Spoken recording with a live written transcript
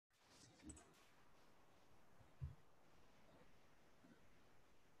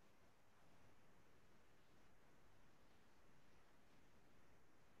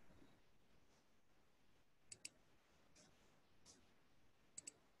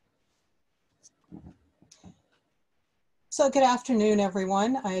So good afternoon,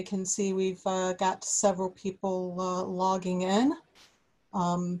 everyone. I can see we've got several people logging in.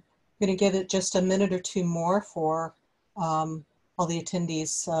 I'm going to give it just a minute or two more for all the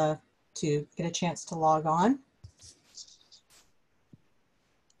attendees to get a chance to log on.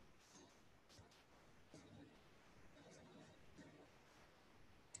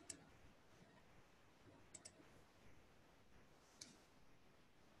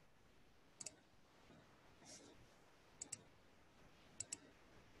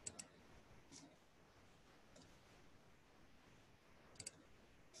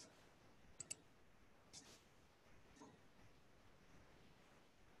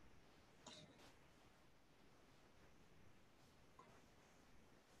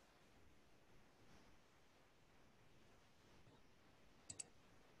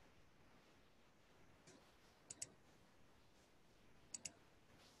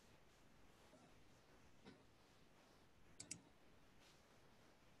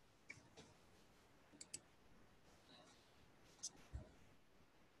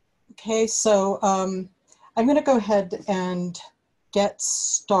 Okay, so I'm going to go ahead and get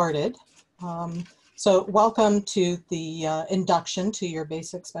started. So welcome to the induction to your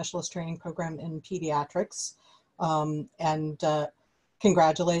basic specialist training program in pediatrics. And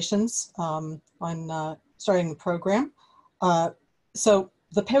congratulations on starting the program. So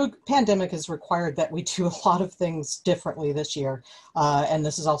the pandemic has required that we do a lot of things differently this year. And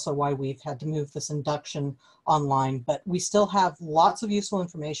this is also why we've had to move this induction online, but we still have lots of useful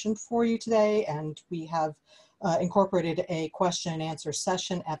information for you today. And we have incorporated a question and answer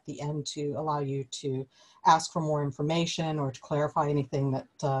session at the end to allow you to ask for more information or to clarify anything that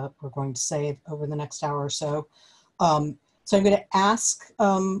we're going to say over the next hour or so. So I'm going to ask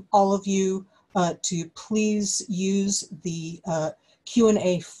all of you to please use the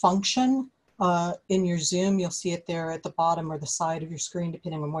Q&A function in your Zoom. You'll see it there at the bottom or the side of your screen,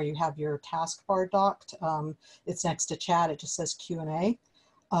 depending on where you have your taskbar docked. It's next to chat. It just says Q&A.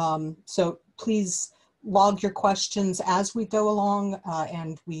 So please log your questions as we go along,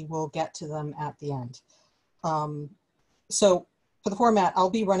 and we will get to them at the end. So for the format,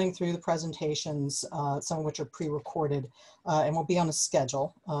 I'll be running through the presentations, some of which are pre-recorded, and we'll be on a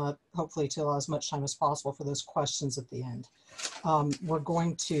schedule, hopefully to allow as much time as possible for those questions at the end. We're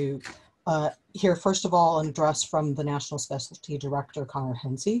going to hear, first of all, an address from the National Specialty Director, Connor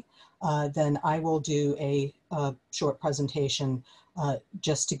Hensey. Then I will do a short presentation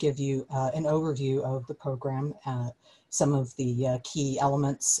just to give you an overview of the program, some of the key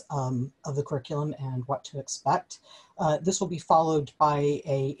elements of the curriculum and what to expect. This will be followed by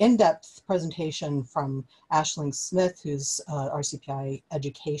an in-depth presentation from Aisling Smith, who's our CPI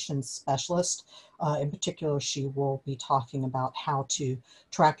education specialist. In particular, she will be talking about how to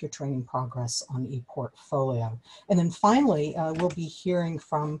track your training progress on ePortfolio. And then finally, we'll be hearing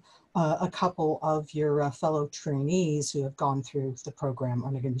from a couple of your fellow trainees who have gone through the program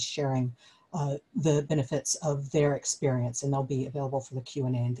and are going to be sharing the benefits of their experience, and they'll be available for the Q&A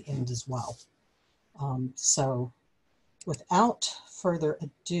at the end as well. So without further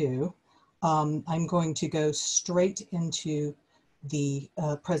ado, I'm going to go straight into the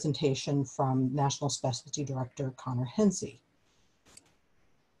presentation from National Specialty Director Connor Hensey.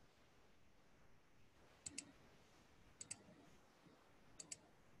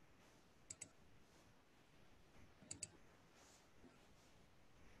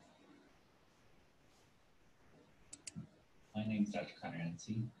 My name is Dr. Connor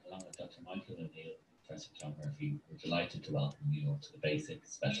Hensey. Along with Dr. Michael O'Neill, Professor John Murphy, we're delighted to welcome you to the basic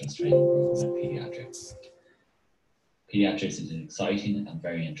specialist training program at Paediatrics. Paediatrics is an exciting and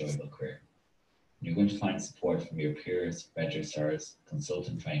very enjoyable career. You're going to find support from your peers, registrars,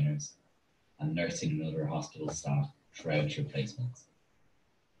 consultant trainers, and nursing and other hospital staff throughout your placements.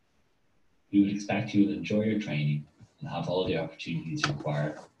 We would expect you will enjoy your training and have all the opportunities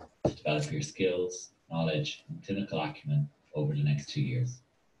required to develop your skills, knowledge, and clinical acumen over the next 2 years.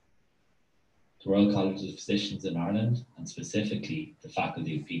 The Royal College of Physicians in Ireland, and specifically the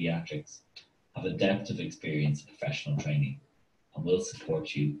Faculty of Paediatrics, have a depth of experience in professional training and will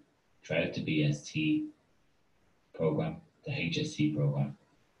support you throughout the BST program, the HSC program,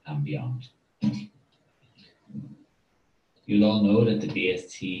 and beyond. You'll all know that the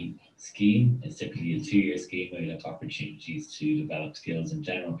BST scheme is typically a 2-year scheme where you have opportunities to develop skills in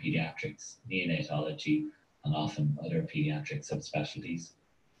general pediatrics, neonatology, and often other pediatric subspecialties.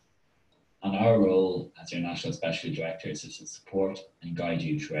 And our role as your National Specialty Director is to support and guide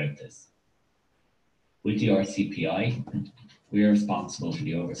you throughout this. With the RCPI, we are responsible for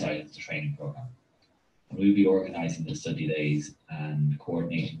the oversight of the training program. And we'll be organising the study days and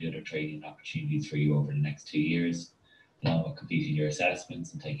coordinating the other training opportunities for you over the next 2 years, along with completing your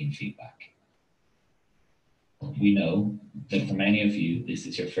assessments and taking feedback. We know that for many of you, this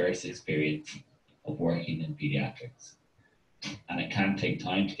is your first experience of working in paediatrics, and it can take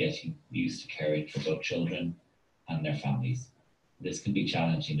time to get used to caring for both children and their families. This can be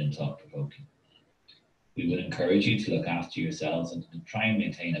challenging and thought-provoking. We would encourage you to look after yourselves and try and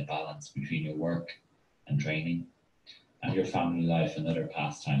maintain a balance between your work and training and your family life and other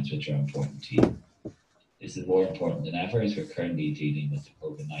pastimes which are important to you. This is more important than ever as we're currently dealing with the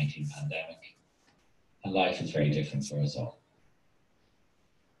COVID-19 pandemic, and life is very different for us all.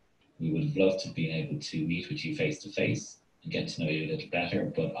 We would have loved to have been able to meet with you face to face and get to know you a little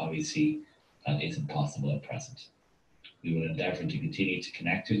better, but obviously that isn't possible at present. We will endeavour to continue to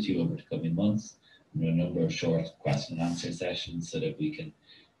connect with you over the coming months and a number of short question and answer sessions so that we can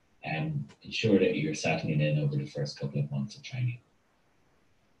ensure that you're settling in over the first couple of months of training.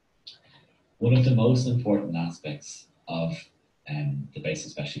 One of the most important aspects of the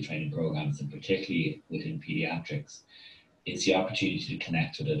basic specialty training programs, and particularly within paediatrics, is the opportunity to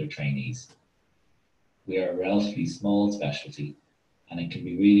connect with other trainees. We are a relatively small specialty, and it can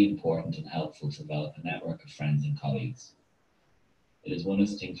be really important and helpful to develop a network of friends and colleagues. It is one of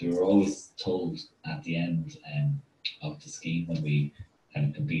the things we were always told at the end of the scheme when we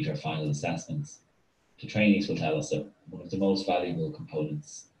complete our final assessments. The trainees will tell us that one of the most valuable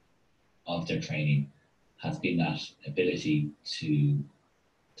components of their training has been that ability to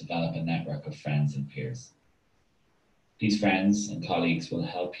develop a network of friends and peers. These friends and colleagues will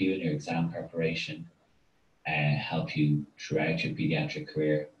help you in your exam preparation, help you throughout your paediatric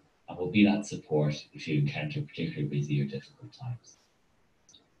career, and will be that support if you encounter particularly busy or difficult times.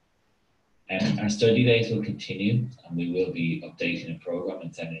 Our study days will continue, and we will be updating the programme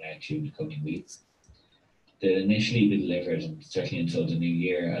and sending out to you in the coming weeks. They'll initially be delivered, and certainly until the new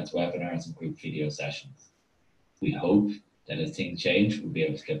year, as webinars and group video sessions. We hope that as things change, we'll be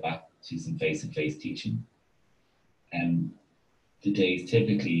able to get back to some face-to-face teaching. The days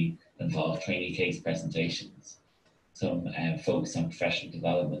typically involve trainee case presentations, some focus on professional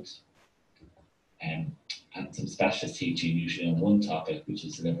development, and some specialist teaching, usually on one topic, which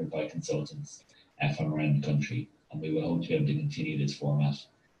is delivered by consultants from around the country. And we will hope to be able to continue this format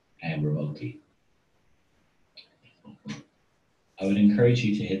remotely. I would encourage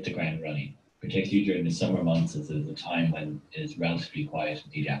you to hit the ground running, particularly during the summer months, as it is a time when it is relatively quiet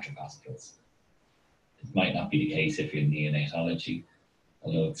in paediatric hospitals. It might not be the case if you're in neonatology,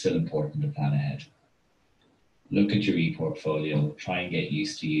 although it's still important to plan ahead. Look at your e-portfolio, try and get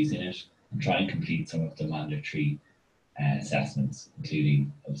used to using it, and try and complete some of the mandatory assessments,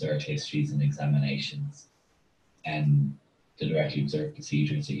 including observed histories and examinations, and the directly observed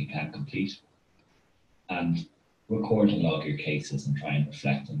procedures that you can complete. And record and log your cases and try and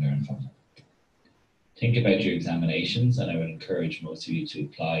reflect and learn from them. Think about your examinations, and I would encourage most of you to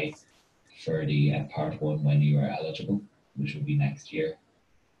apply for the part 1 when you are eligible, which will be next year.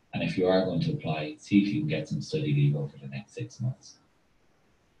 And if you are going to apply, see if you can get some study leave over the next 6 months.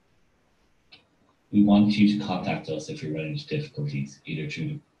 We want you to contact us if you're running into difficulties, either through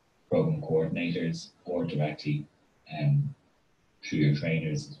the program coordinators or directly through your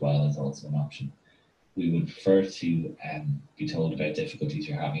trainers as well, as also an option. We would prefer to be told about difficulties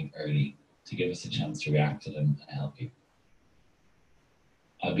you're having early to give us a chance to react to them and help you.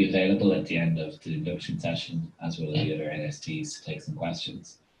 I'll be available at the end of the induction session, as will the other NSTs, to take some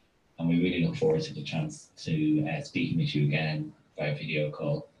questions. And we really look forward to the chance to speaking with you again via video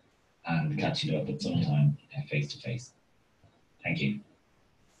call and catching up at some time face to face. Thank you.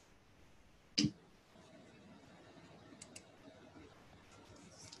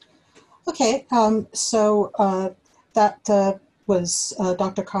 Okay, so that was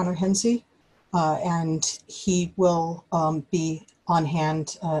Dr. Connor Hensey, and he will be on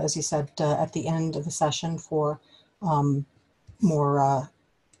hand, as he said, at the end of the session for more,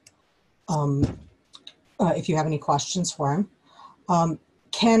 if you have any questions for him.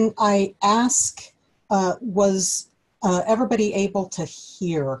 Can I ask, was everybody able to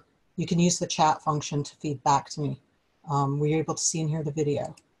hear? You can use the chat function to feed back to me. Were you able to see and hear the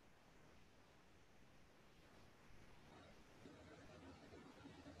video?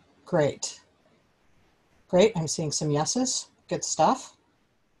 Great. Great, I'm seeing some yeses. Good stuff.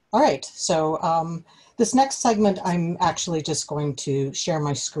 All right, so this next segment, I'm actually just going to share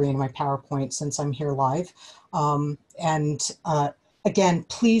my screen, my PowerPoint, since I'm here live. Again,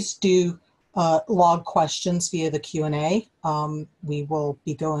 please do log questions via the Q&A. We will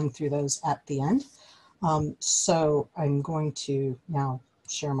be going through those at the end. So I'm going to now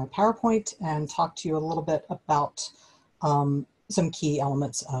share my PowerPoint and talk to you a little bit about some key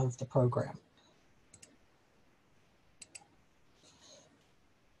elements of the program.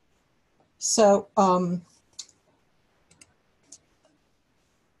 So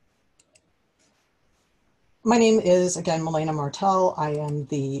my name is, again, Milena Martel. I am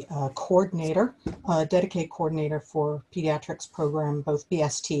the coordinator, dedicated coordinator for pediatrics program, both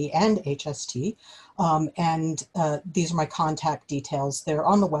BST and HST. These are my contact details. They're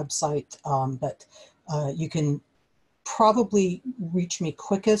on the website, but you can probably reach me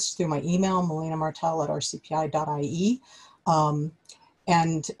quickest through my email, milenamartel@rcpi.ie.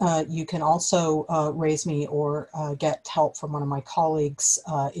 You can also raise me or get help from one of my colleagues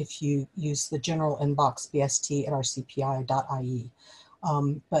if you use the general inbox bst@rcpi.ie.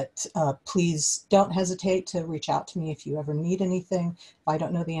 Please don't hesitate to reach out to me if you ever need anything. If I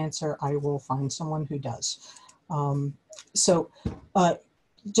don't know the answer, I will find someone who does.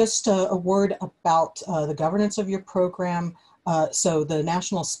 Just a word about the governance of your program. So the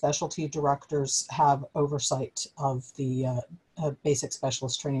National Specialty Directors have oversight of the Basic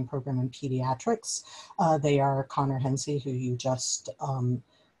Specialist Training Program in Pediatrics. They are Connor Hensey, who you just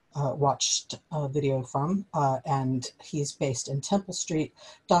watched a video from, and he's based in Temple Street.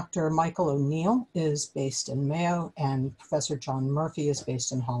 Dr. Michael O'Neill is based in Mayo, and Professor John Murphy is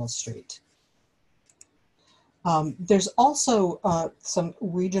based in Hollis Street. There's also some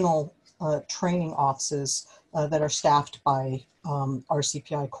regional training offices that are staffed by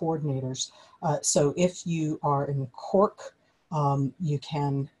RCPI coordinators. So if you are in Cork, you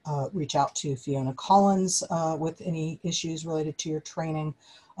can reach out to Fiona Collins with any issues related to your training.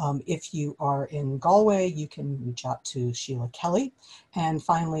 If you are in Galway, you can reach out to Sheila Kelly. And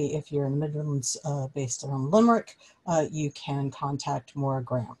finally, if you're in the Midlands based on Limerick, you can contact Maura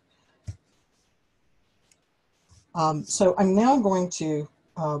Graham. So I'm now going to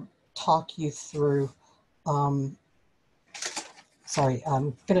talk you through, I'm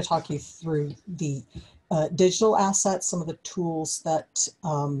going to talk you through the digital assets, some of the tools that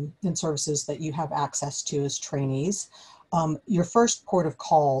and services that you have access to as trainees. Your first port of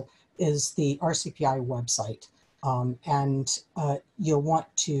call is the RCPI website, you'll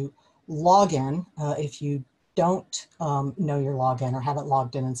want to log in. If you don't know your login or haven't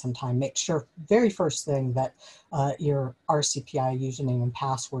logged in some time, make sure very first thing that your RCPI username and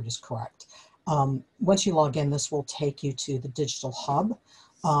password is correct. Once you log in, this will take you to the digital hub,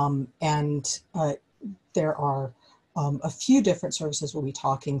 there are a few different services we'll be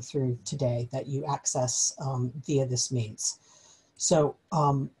talking through today that you access via this means. So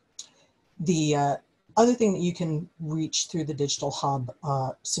the other thing that you can reach through the digital hub,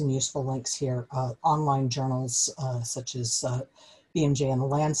 some useful links here, online journals such as BMJ and the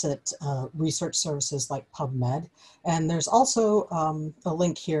Lancet, research services like PubMed, and there's also a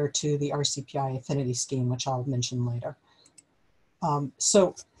link here to the RCPI Affinity Scheme, which I'll mention later.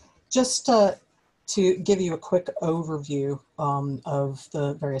 So just to give you a quick overview of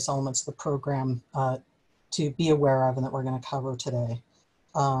the various elements of the program to be aware of and that we're going to cover today.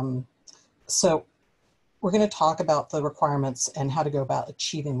 So we're going to talk about the requirements and how to go about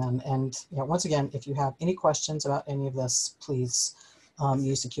achieving them. And once again, if you have any questions about any of this, please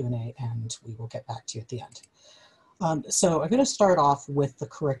use the Q&A and we will get back to you at the end. So I'm going to start off with the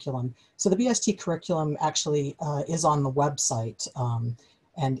curriculum. So the BST curriculum actually is on the website,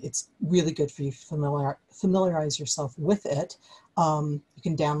 and it's really good for you to familiarize yourself with it. You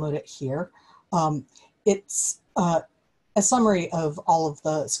can download it here. It's a summary of all of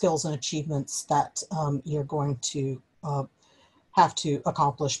the skills and achievements that you're going to have to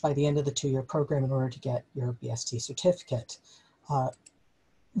accomplish by the end of the two-year program in order to get your BST certificate.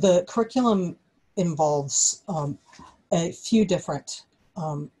 The curriculum involves a few different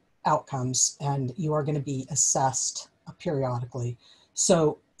outcomes, and you are going to be assessed periodically.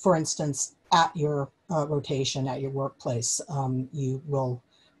 So, for instance, at your rotation at your workplace, you will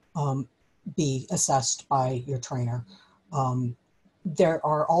be assessed by your trainer. There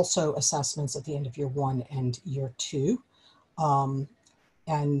are also assessments at the end of year 1 and year 2. All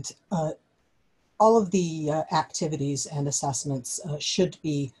of the activities and assessments should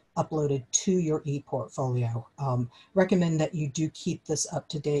be uploaded to your e-portfolio. Recommend that you do keep this up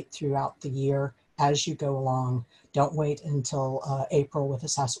to date throughout the year as you go along. Don't wait until April with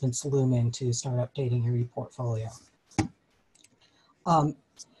assessments looming to start updating your e-portfolio.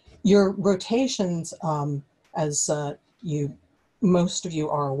 Your rotations, as most of you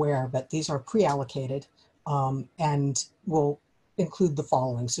are aware, but these are pre-allocated and will include the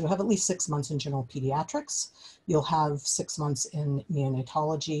following. So you'll have at least 6 months in general pediatrics. You'll have 6 months in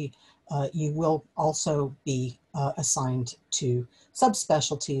neonatology. You will also be assigned to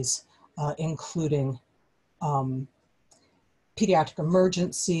subspecialties, including pediatric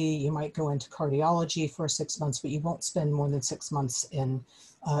emergency, you might go into cardiology for 6 months, but you won't spend more than 6 months in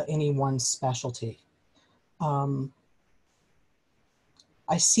any one specialty. I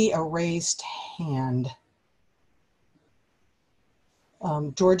see a raised hand.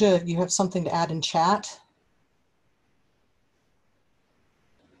 Georgia, you have something to add in chat?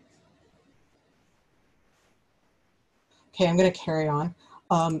 Okay, I'm going to carry on.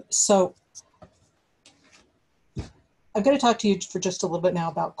 So I'm going to talk to you for just a little bit now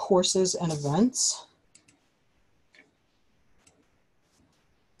about courses and events.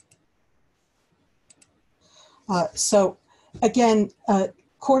 So again,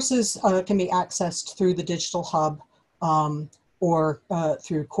 courses can be accessed through the digital hub or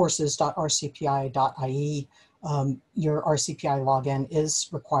through courses.rcpi.ie. Your RCPI login is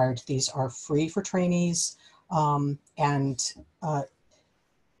required. These are free for trainees.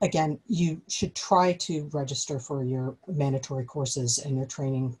 Again, you should try to register for your mandatory courses and your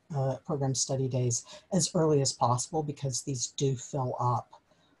training program study days as early as possible because these do fill up.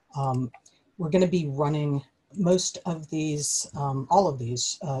 We're going to be running most of these, all of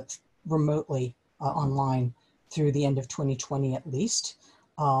these remotely online through the end of 2020 at least.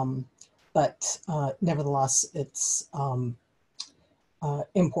 But nevertheless, it's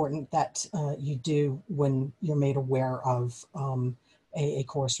important that you do when you're made aware of a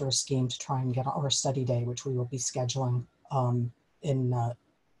course or a scheme to try and get, or a study day, which we will be scheduling in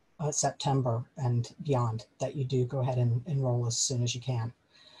September and beyond, that you do go ahead and enroll as soon as you can.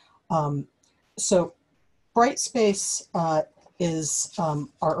 So Brightspace is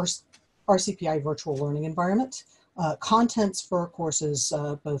our RCPI virtual learning environment. Contents for courses,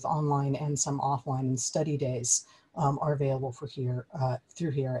 both online and some offline, and study days are available for here,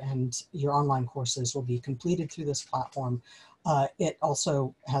 through here, and your online courses will be completed through this platform. It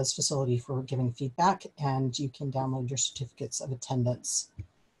also has facility for giving feedback, and you can download your certificates of attendance.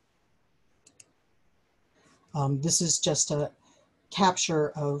 This is just a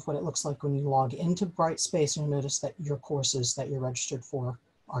capture of what it looks like when you log into Brightspace, and you'll notice that your courses that you're registered for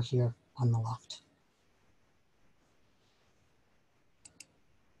are here on the left.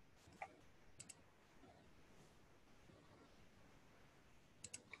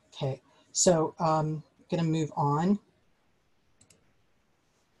 Okay, so I'm going to move on.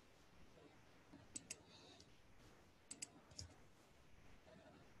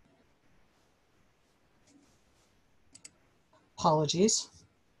 Apologies.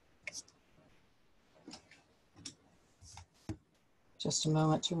 Just a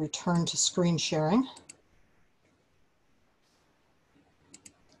moment to return to screen sharing.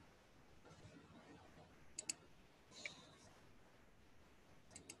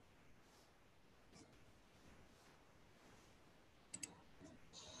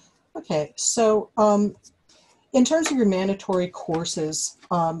 Okay, so in terms of your mandatory courses,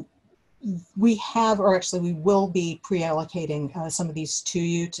 we have, or actually we will be pre-allocating some of these to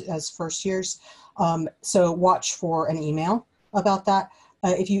you as first years. So watch for an email about that.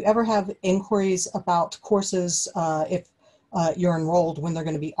 If you ever have inquiries about courses, if you're enrolled, when they're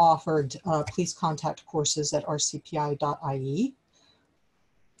going to be offered, please contact courses@rcpi.ie.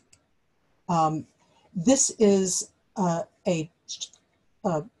 This is a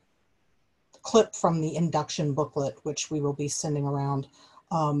clip from the Induction booklet, which we will be sending around.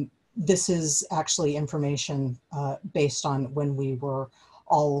 This is actually information based on when we were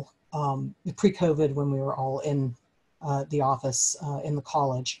all, pre-COVID, when we were all in the office in the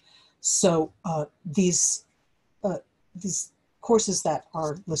college. So these courses that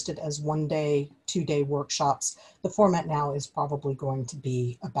are listed as 1-day, 2-day workshops, the format now is probably going to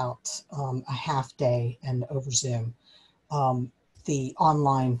be about a half day and over Zoom. The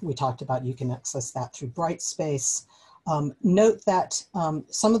online we talked about, you can access that through Brightspace. Note that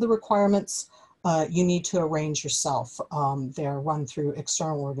some of the requirements you need to arrange yourself. They're run through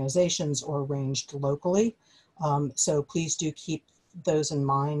external organizations or arranged locally. So please do keep those in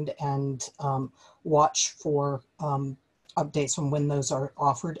mind and watch for updates from when those are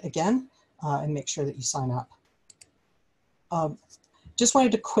offered again, and make sure that you sign up. Just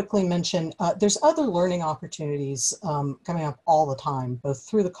wanted to quickly mention, there's other learning opportunities coming up all the time, both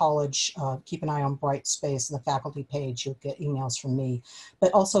through the college. Keep an eye on Brightspace and the faculty page. You'll get emails from me,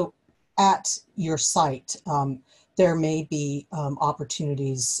 but also at your site, there may be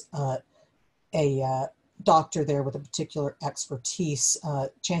opportunities, a doctor there with a particular expertise,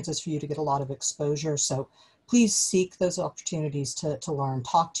 chances for you to get a lot of exposure. So please seek those opportunities to learn.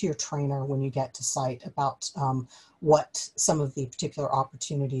 Talk to your trainer when you get to site about what some of the particular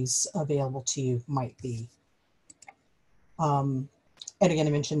opportunities available to you might be. And again, I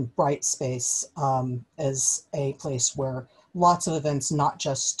mentioned Brightspace as a place where lots of events, not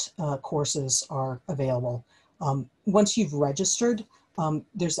just courses, are available. Once you've registered,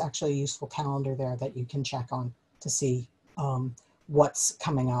 there's actually a useful calendar there that you can check on to see what's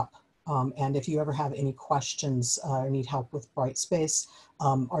coming up. And if you ever have any questions or need help with Brightspace,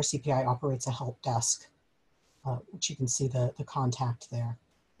 our CPI operates a help desk, which you can see the contact there.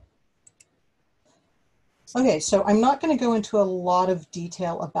 Okay, so I'm not going to go into a lot of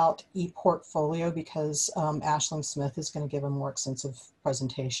detail about ePortfolio because Aisling Smith is going to give a more extensive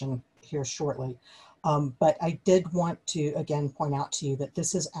presentation here shortly. But I did want to, again, point out to you that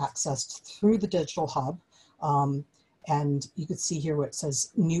this is accessed through the Digital Hub. And you can see here where it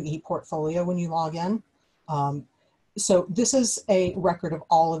says New ePortfolio when you log in. So this is a record of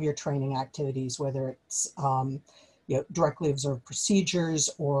all of your training activities, whether it's directly observed procedures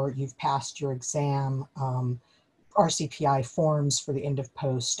or you've passed your exam, RCPI forms for the end of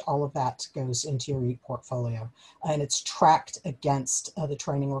post, all of that goes into your ePortfolio. And it's tracked against the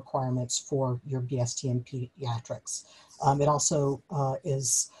training requirements for your BST and Paediatrics. It also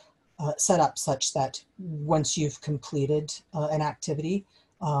is set up such that once you've completed an activity,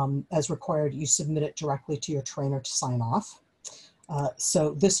 as required, you submit it directly to your trainer to sign off.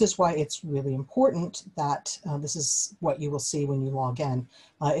 So this is why it's really important that, this is what you will see when you log in,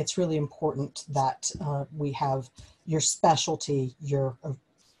 it's really important that we have your specialty, your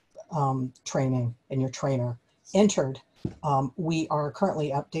training, and your trainer entered. We are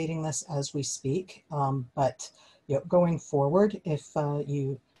currently updating this as we speak, but going forward, if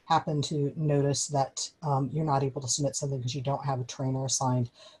you happen to notice that you're not able to submit something because you don't have a trainer assigned,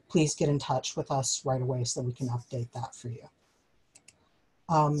 please get in touch with us right away so that we can update that for you.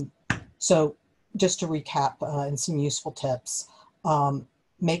 So just to recap and some useful tips,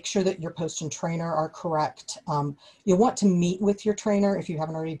 make sure that your post and trainer are correct. You'll want to meet with your trainer if you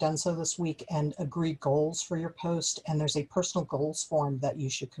haven't already done so this week and agree goals for your post. And there's a personal goals form that you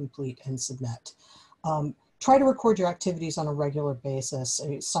should complete and submit. Try to record your activities on a regular basis.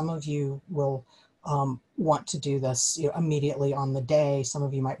 Some of you will want to do this immediately on the day. Some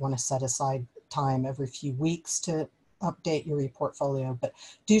of you might want to set aside time every few weeks to update your ePortfolio, but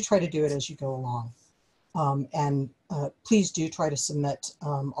do try to do it as you go along. And please do try to submit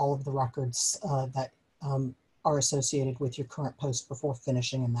all of the records that are associated with your current post before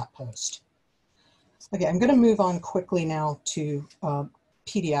finishing in that post. Okay, I'm going to move on quickly now to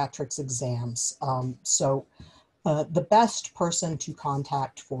pediatrics exams. The best person to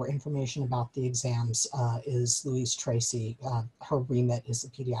contact for information about the exams is Louise Tracy. Her remit is the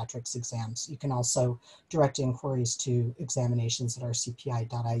pediatrics exams. You can also direct inquiries to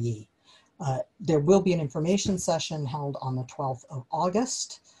examinations@rcpi.ie. There will be an information session held on the 12th of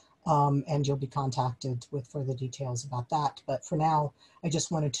August, and you'll be contacted with further details about that. But for now, I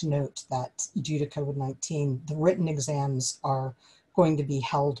just wanted to note that due to COVID-19, the written exams are going to be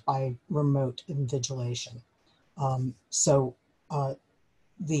held by remote invigilation.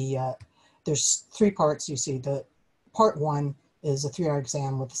 There's three parts you see. The part one is a 3-hour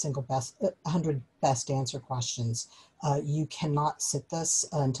exam with a single 100 best answer questions. You cannot sit this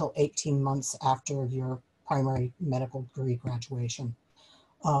until 18 months after your primary medical degree graduation.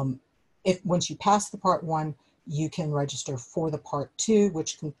 Once you pass the part one, you can register for the part two,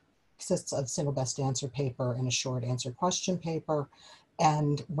 which consists of single best answer paper and a short answer question paper.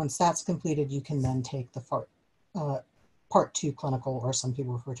 And once that's completed, you can then take the part two clinical, or some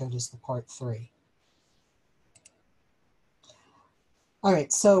people refer to it as the part three. All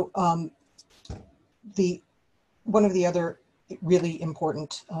right, so one of the other really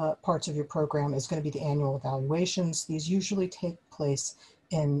important parts of your program is going to be the annual evaluations. These usually take place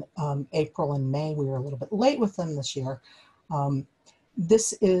in April and May. We were a little bit late with them this year.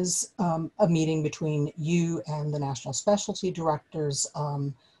 This is a meeting between you and the national specialty directors.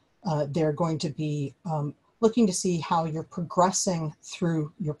 They're going to be looking to see how you're progressing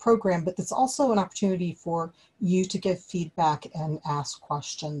through your program, but it's also an opportunity for you to give feedback and ask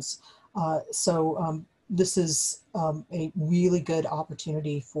questions. This is a really good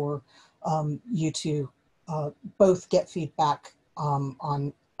opportunity for you to both get feedback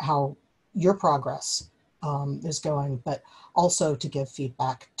on how your progress is going, but also to give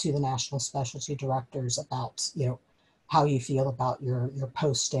feedback to the national specialty directors about, how you feel about your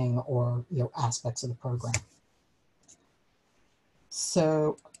posting or, aspects of the program.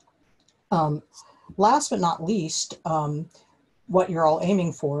 So last but not least, what you're all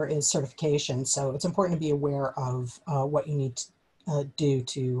aiming for is certification. So it's important to be aware of what you need to do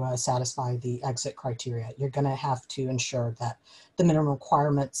to satisfy the exit criteria. You're going to have to ensure that the minimum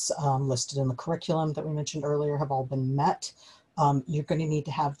requirements listed in the curriculum that we mentioned earlier have all been met. You're going to need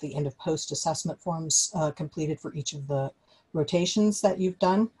to have the end of post assessment forms completed for each of the rotations that you've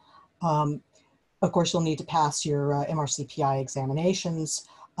done. Of course, you'll need to pass your MRCPI examinations,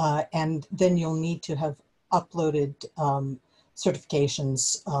 and then you'll need to have uploaded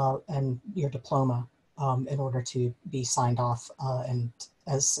certifications and your diploma in order to be signed off and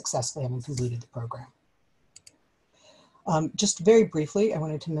as successfully having completed the program. Just very briefly, I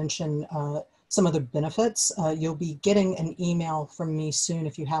wanted to mention some of the benefits. You'll be getting an email from me soon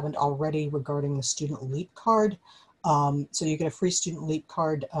if you haven't already regarding the Student Leap Card. So you get a free Student Leap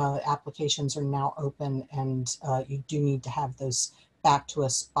Card. Applications are now open, and you do need to have those back to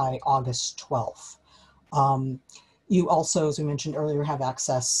us by August 12th. You also, as we mentioned earlier, have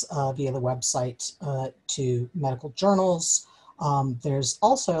access via the website to medical journals. There's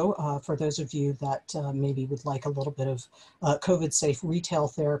also, for those of you that maybe would like a little bit of COVID-safe retail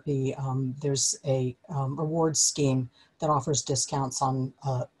therapy, there's a reward scheme that offers discounts on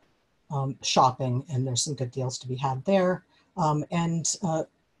shopping, and there's some good deals to be had there.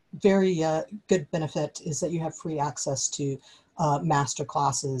 Very good benefit is that you have free access to master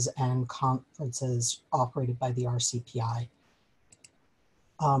classes and conferences operated by the RCPI.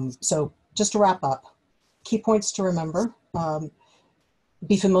 So just to wrap up, key points to remember: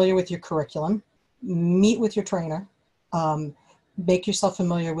 be familiar with your curriculum, meet with your trainer, make yourself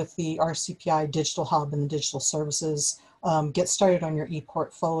familiar with the RCPI Digital Hub and the digital services, get started on your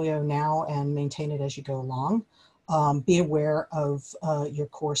e-portfolio now and maintain it as you go along. Be aware of your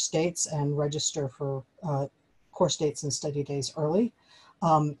course dates and register for course dates and study days early.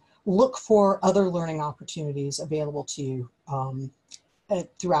 Look for other learning opportunities available to you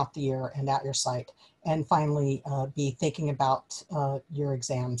throughout the year and at your site. And finally, be thinking about your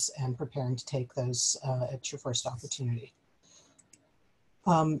exams and preparing to take those at your first opportunity.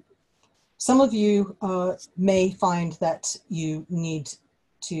 Some of you may find that you need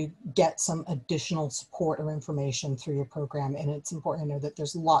to get some additional support or information through your program, and it's important to know that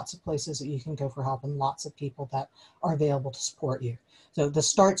there's lots of places that you can go for help and lots of people that are available to support you. So this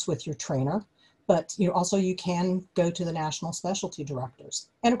starts with your trainer, but also you can go to the national specialty directors,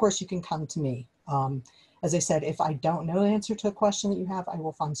 and of course you can come to me. As I said, if I don't know the answer to a question that you have, I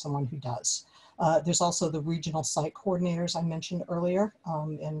will find someone who does. There's also the regional site coordinators I mentioned earlier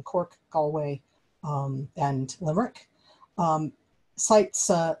in Cork, Galway, and Limerick. Sites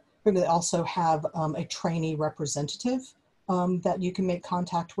also have a trainee representative that you can make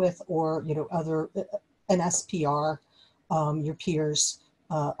contact with, or an SPR. Your peers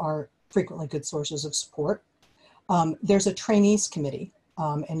are frequently good sources of support. There's a trainees committee,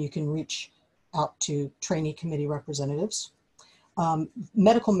 and you can reach out to trainee committee representatives.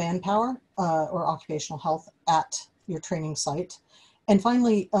 Medical manpower or occupational health at your training site. And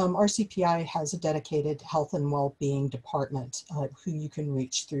finally, RCPI has a dedicated health and well-being department who you can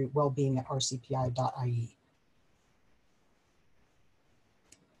reach through wellbeing@rcpi.ie.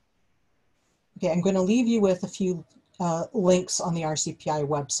 Okay, I'm going to leave you with a few links on the RCPI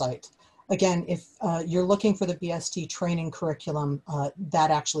website. Again, if you're looking for the BST training curriculum,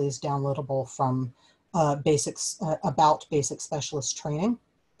 that actually is downloadable from about basic specialist training.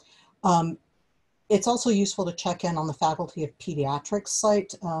 It's also useful to check in on the Faculty of Paediatrics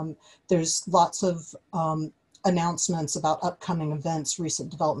site. There's lots of announcements about upcoming events, recent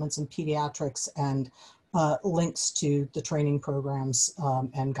developments in pediatrics, and links to the training programs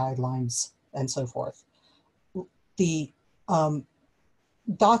and guidelines and so forth. The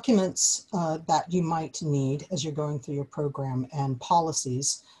documents that you might need as you're going through your program and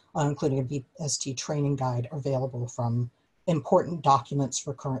policies, including a BST training guide, are available from Important Documents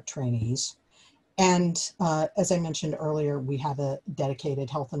for Current Trainees. And as I mentioned earlier, we have a dedicated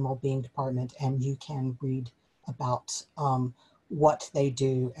health and well-being department, and you can read about what they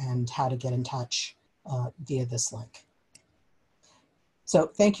do and how to get in touch via this link. So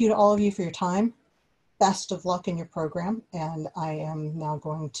thank you to all of you for your time. Best of luck in your program, and I am now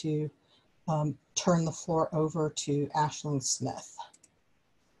going to turn the floor over to Aisling Smith.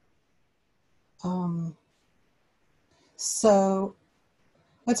 So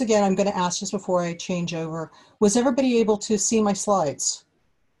once again, I'm going to ask, just before I change over, was everybody able to see my slides?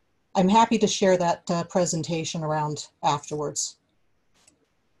 I'm happy to share that presentation around afterwards.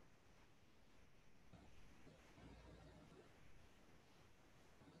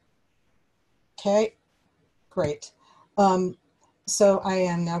 Okay, great. So I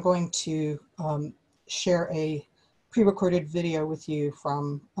am now going to share a pre-recorded video with you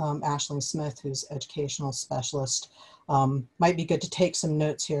from Aisling Smith, who's educational specialist. Might be good to take some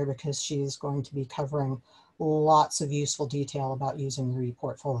notes here because she's going to be covering lots of useful detail about using your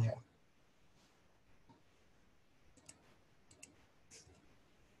e-portfolio.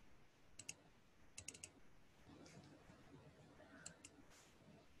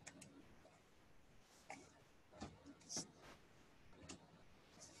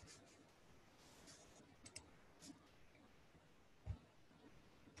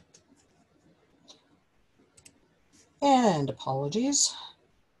 and apologies.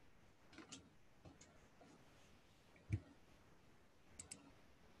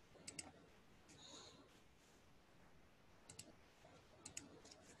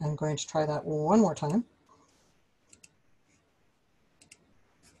 I'm going to try that one more time.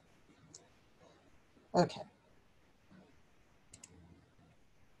 Okay.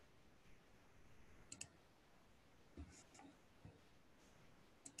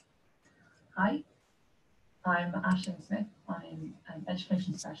 Hi, I'm Aisling Smith. I'm an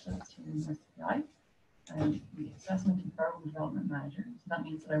education specialist here at University I. I'm the assessment and program development manager. So that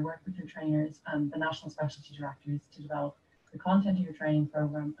means that I work with your trainers and the national specialty directors to develop the content of your training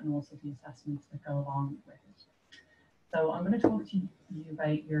program and also the assessments that go along with it. So I'm going to talk to you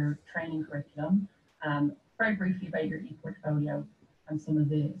about your training curriculum, very briefly about your e-portfolio and some of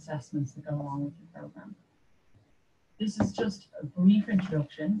the assessments that go along with your program. This is just a brief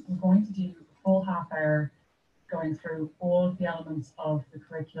introduction. We're going to do a full half hour going through all of the elements of the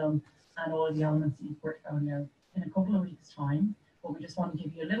curriculum and all of the elements of e-portfolio in a couple of weeks' time. But we just want to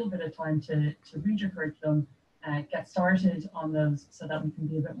give you a little bit of time to read your curriculum, get started on those so that we can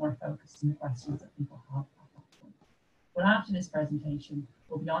be a bit more focused on the questions that people have at that point. But after this presentation,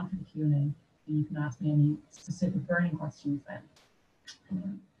 we'll be on for the Q&A, so you can ask me any specific burning questions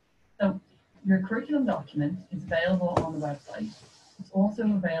then. So your curriculum document is available on the website. It's also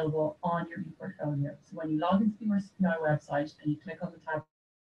available on your e-portfolio. So when you log into the University I website and you click on the tab,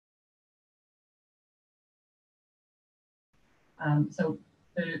 so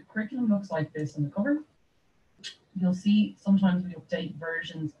the curriculum looks like this on the cover. You'll see sometimes we update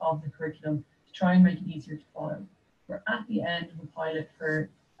versions of the curriculum to try and make it easier to follow. We're at the end of a pilot for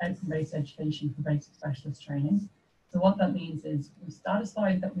outcome-based education for basic specialist training. So what that means is we're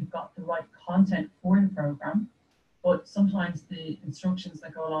satisfied that we've got the right content for the program, but sometimes the instructions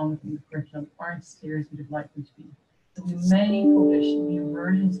that go along with the curriculum aren't as clear as we'd have liked them to be. So we may publish new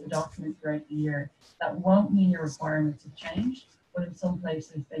versions of the document throughout the year. That won't mean your requirements have changed, but in some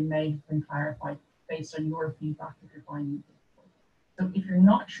places they may have been clarified based on your feedback that you're finding. So if you're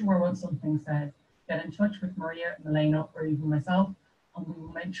not sure what something says, get in touch with Maria, Milena, or even myself, and we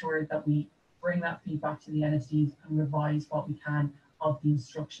will make sure that we bring that feedback to the NSDs and revise what we can of the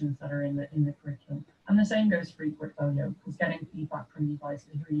instructions that are in the curriculum. And the same goes for e-portfolio, because getting feedback from you guys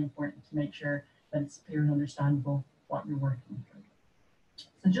is really important to make sure that it's clear and understandable what you're working through.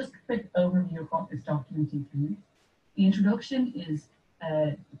 So just a quick overview of what this document includes. The introduction is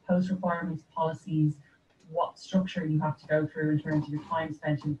the post requirements, policies, what structure you have to go through in terms of your time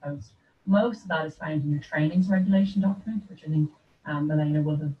spent in post. Most of that is found in your trainings regulation document, which I think Milena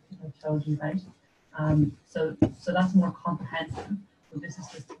will have told you about. So that's more comprehensive, but this is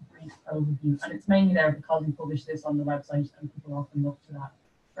just a brief overview. And it's mainly there because we publish this on the website and people often look to that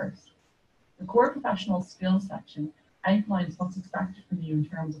first. The core professional skills section outlines what's expected from you in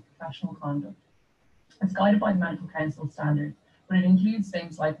terms of professional conduct. It's guided by the Medical Council standards, but it includes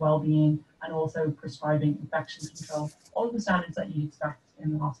things like well-being and also prescribing, infection control, all of the standards that you'd expect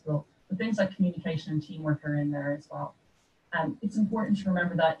in the hospital. But things like communication and teamwork are in there as well. It's important to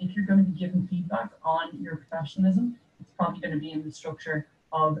remember that if you're going to be given feedback on your professionalism, it's probably going to be in the structure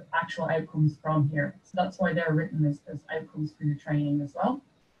of actual outcomes from here. So that's why they're written as outcomes for your training as well.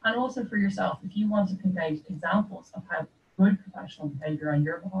 And also for yourself, if you want to convey examples of how good professional behavior on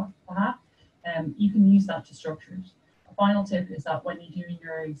your behalf, you can use that to structure it. A final tip is that when you're doing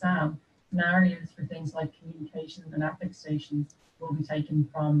your exam, scenarios for things like communication and ethics stations will be taken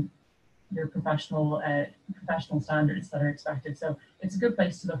from your professional standards that are expected. So it's a good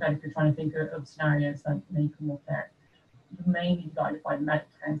place to look at if you're trying to think of scenarios that may come up there. You may be guided by the Medical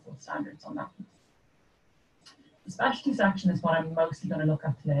Council standards on that piece. The specialty section is what I'm mostly going to look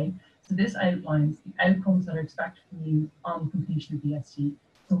at today. So this outlines the outcomes that are expected from you on completion of BST.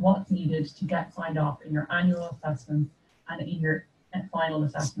 So what's needed to get signed off in your annual assessment and in your final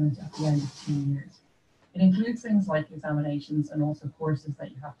assessment at the end of 2 years. It includes things like examinations and also courses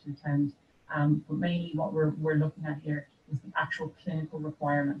that you have to attend. But mainly what we're looking at here is the actual clinical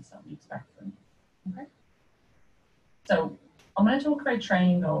requirements that we expect from you. Okay. So I'm going to talk about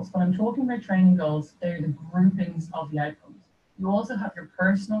training goals. When I'm talking about training goals, they're the groupings of the outcomes. You also have your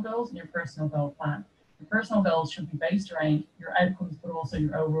personal goals and your personal goal plan. Your personal goals should be based around your outcomes, but also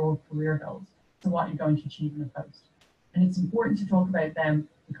your overall career goals. So what you're going to achieve in a post. And it's important to talk about them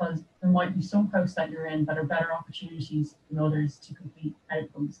because there might be some posts that you're in that are better opportunities than others to complete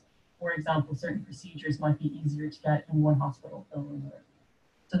outcomes. For example, certain procedures might be easier to get in one hospital over another.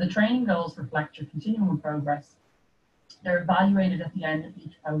 So the training goals reflect your continuum of progress. They're evaluated at the end of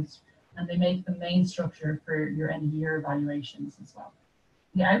each post, and they make the main structure for your end-of-year evaluations as well.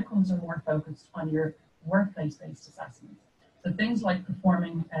 The outcomes are more focused on your workplace-based assessments. So things like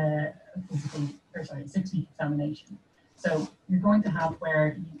performing a 6-week examination. So you're going to have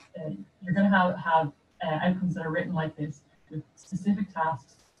where you're going to have outcomes that are written like this with specific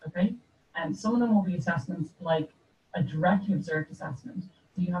tasks, okay? And some of them will be assessments like a directly observed assessment.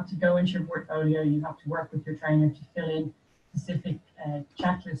 So you have to go into your portfolio, you have to work with your trainer to fill in specific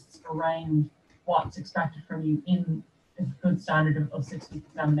checklists around what's expected from you in a good standard of 6-week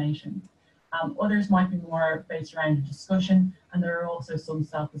examination. Others might be more based around a discussion, and there are also some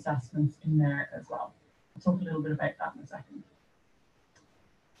self-assessments in there as well. I'll talk a little bit about that in a second.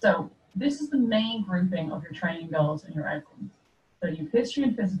 So this is the main grouping of your training goals and your outcomes. So you have history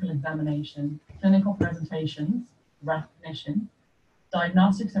and physical examination, clinical presentations, recognition,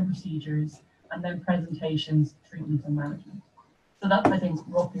 diagnostics and procedures, and then presentations, treatment and management. So that's, I think,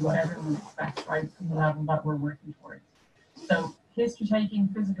 roughly what everyone expects, right, from the level that we're working towards. So history taking,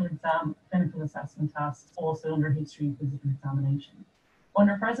 physical exam, clinical assessment tasks, also under history and physical examination.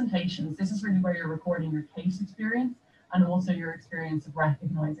 Under presentations, this is really where you're recording your case experience and also your experience of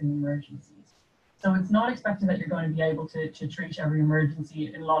recognizing emergencies. So it's not expected that you're going to be able to treat every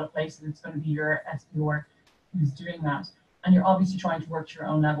emergency. In a lot of places, it's going to be your SPR who's doing that. And you're obviously trying to work to your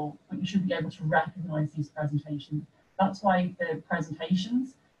own level, but you should be able to recognize these presentations. That's why the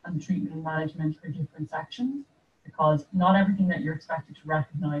presentations and the treatment and management are different sections, because not everything that you're expected to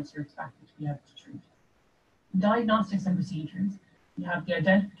recognize, you're expected to be able to treat. Diagnostics and procedures, you have the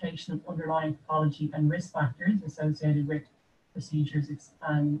identification of underlying pathology and risk factors associated with procedures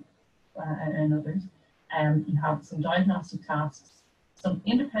and others. You have some diagnostic tasks, some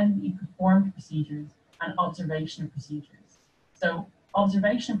independently performed procedures, and observation of procedures. So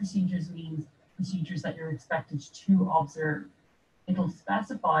observation of procedures means procedures that you're expected to observe. It'll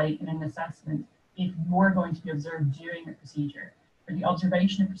specify in an assessment if you're going to be observed doing a procedure. For the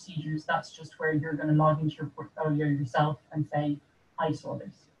observation of procedures, that's just where you're going to log into your portfolio yourself and say, I saw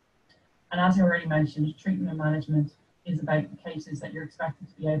this. And as I already mentioned, treatment and management is about the cases that you're expected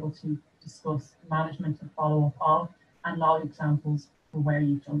to be able to discuss management and follow-up of and log examples for where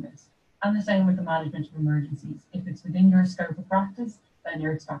you've done this. And the same with the management of emergencies. If it's within your scope of practice, then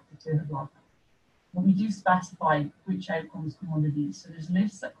you're expected to have logged that. But we do specify which outcomes come under these. So there's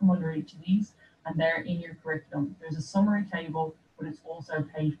lists that come under each of these, and they're in your curriculum. There's a summary table, but it's also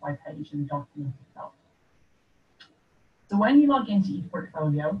page by page in the document itself. So when you log into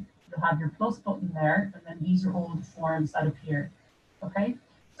ePortfolio, you'll have your plus button there, and then these are all the forms that appear. Okay.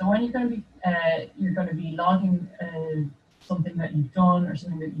 So when you're going to be logging something that you've done or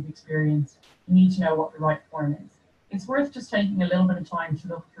something that you've experienced, you need to know what the right form is. It's worth just taking a little bit of time to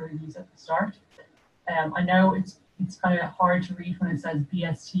look through these at the start. I know it's kind of hard to read when it says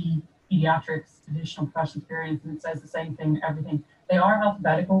BST, Paediatrics, Additional Professional Experience, and it says the same thing, everything. They are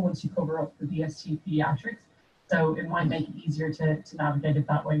alphabetical once you cover up the BST Paediatrics, so it might make it easier to navigate it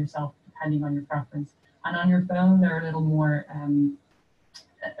that way yourself, depending on your preference. And on your phone, they're a little more,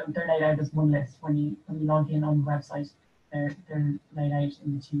 they're laid out as one list. When you log in on the website, they're laid out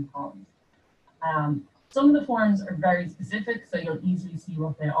in the 2 columns. Some of the forms are very specific, so you'll easily see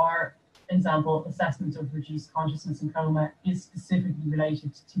what they are. Example, assessment of reduced consciousness and coma is specifically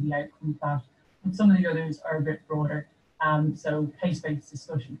related to the outcome of that, but some of the others are a bit broader. So case-based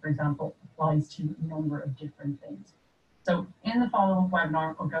discussion, for example, applies to a number of different things. So in the follow-up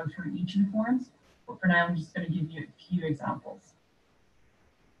webinar, I'll go through each of the forms, but for now, I'm just going to give you a few examples.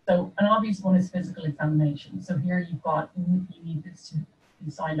 So an obvious one is physical examination. So here you've got, you need this to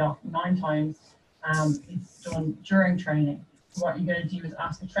be signed off 9 times. It's done during training. So what you're going to do is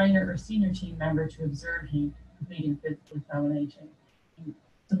ask a trainer or senior team member to observe you completing physical examination. You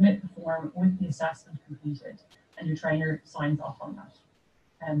submit the form with the assessment completed, and your trainer signs off on that.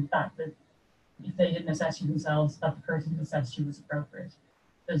 And if they didn't assess you themselves, that the person who assessed you was appropriate.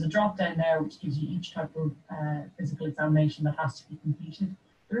 There's a drop down there which gives you each type of physical examination that has to be completed.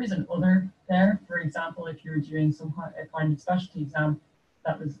 There is an other there. For example, if you're doing some kind of specialty exam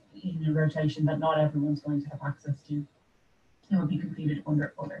that was in a rotation that not everyone's going to have access to, it will be completed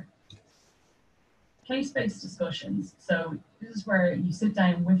under other. Case-based discussions. So this is where you sit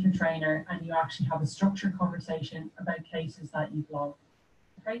down with your trainer and you actually have a structured conversation about cases that you've logged.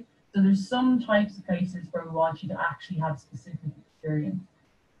 Okay, so there's some types of cases where we want you to actually have specific experience.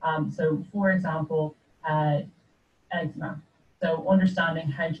 So for example, eczema. So understanding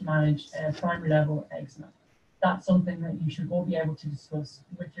how to manage primary level eczema. That's something that you should all be able to discuss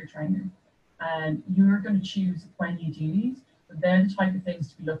with your trainer. And you're going to choose when you do these, but they're the type of things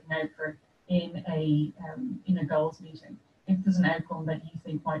to be looking out for in a goals meeting. If there's an outcome that you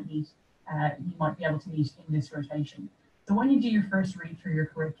think you might be able to meet in this rotation. So when you do your first read through your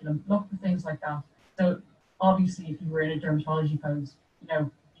curriculum, look for things like that. So Obviously, if you were in a dermatology post, you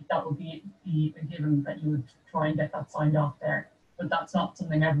know, that would be a given that you would try and get that signed off there. But that's not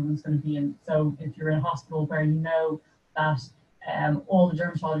something everyone's going to be in. So if you're in a hospital where you know that all the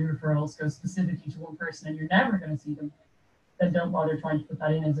dermatology referrals go specifically to one person and you're never going to see them, then don't bother trying to put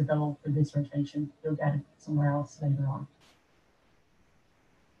that in as a goal for this rotation. You'll get it somewhere else later on.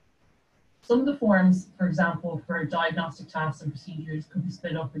 Some of the forms, for example, for diagnostic tasks and procedures could be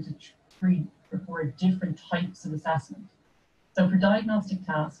split up into 3 or 4 different types of assessment. So for diagnostic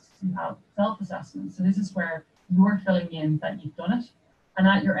tasks, you have self-assessment. So this is where you're filling in that you've done it. And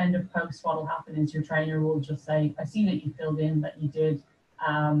at your end of post, what will happen is your trainer will just say, I see that you filled in that you did,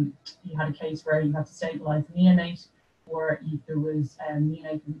 you had a case where you had to stabilize the neonate, or there was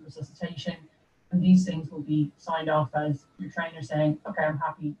neonate resuscitation. And these things will be signed off as your trainer saying, okay, I'm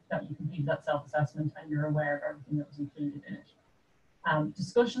happy that you completed that self-assessment and you're aware of everything that was included in it.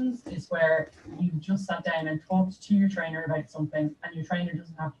 Discussions is where you just sat down and talked to your trainer about something and your trainer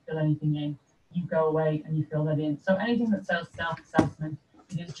doesn't have to fill anything in. You go away and you fill that in. So anything that says self-assessment,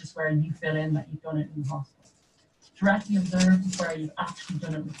 it is just where you fill in that you've done it in the hospital. Directly observed is where you've actually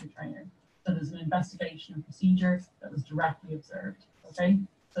done it with your trainer. So there's an investigation and procedure that was directly observed, okay?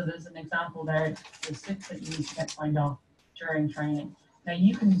 So there's an example there, there's 6 that you need to get signed off during training. Now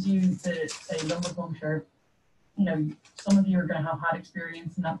you can do the, say, lumbar puncture. You know, some of you are going to have had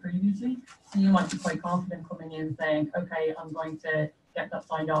experience in that previously, so you might be quite confident coming in saying, okay, I'm going to get that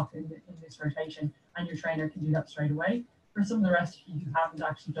signed off in this rotation, and your trainer can do that straight away. For some of the rest of you who haven't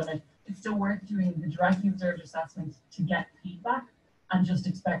actually done it, it's still worth doing the directly observed assessments to get feedback and just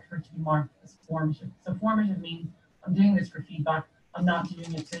expect for it to be marked as formative. So formative means I'm doing this for feedback, I'm not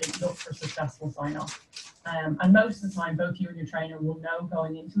doing it to look for successful sign-off. And most of the time, both you and your trainer will know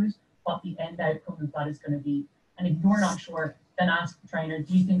going into it what the end outcome of that is going to be. And if you're not sure, then ask the trainer,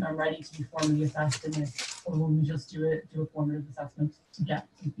 do you think I'm ready to be formally assessed in this? Or will we just do a formative assessment to get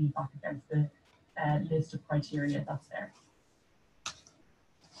some feedback against the list of criteria that's there?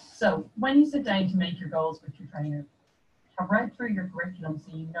 So when you sit down to make your goals with your trainer, have read through your curriculum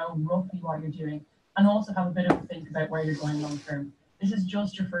so you know roughly what you're doing, and also have a bit of a think about where you're going long term. This is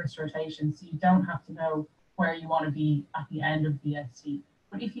just your first rotation, so you don't have to know where you want to be at the end of BSc.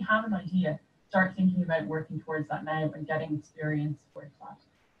 But if you have an idea, start thinking about working towards that now and getting experience towards that.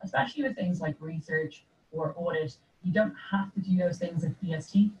 Especially with things like research or audit, you don't have to do those things at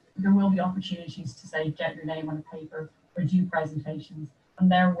BSc. There will be opportunities to, say, get your name on a paper or do presentations,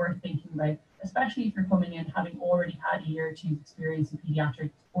 and they're worth thinking about, especially if you're coming in having already had a year or two's experience in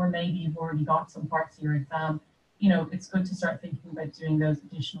pediatrics, or maybe you've already got some parts of your exam. You know, it's good to start thinking about doing those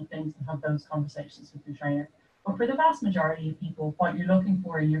additional things and have those conversations with your trainer. But for the vast majority of people, what you're looking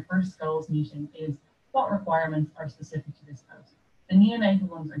for in your first goals meeting is what requirements are specific to this post. The neonatal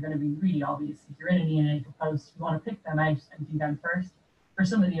ones are going to be really obvious. If you're in a neonatal post, you want to pick them out and do them first. For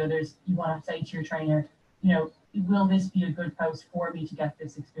some of the others, you want to say to your trainer, you know, will this be a good post for me to get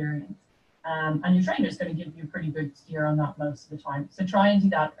this experience? And your trainer is going to give you a pretty good steer on that most of the time. So try and do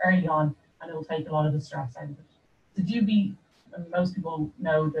that early on, and it'll take a lot of the stress out of it. So do be, most people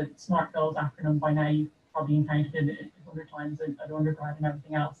know the SMART goals acronym by now. You've probably encountered it 100 times at undergrad and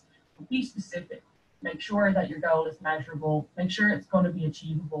everything else. But be specific. Make sure that your goal is measurable. Make sure it's going to be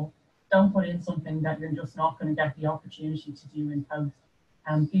achievable. Don't put in something that you're just not going to get the opportunity to do in post.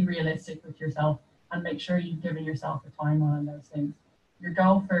 Be realistic with yourself and make sure you've given yourself a timeline on those things. Your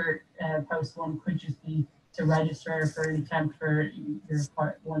goal for post 1 could just be to register for an attempt for your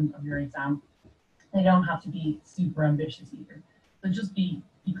part 1 of your exam. They don't have to be super ambitious either. So just be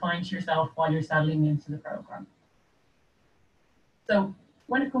kind to yourself while you're settling into the program. So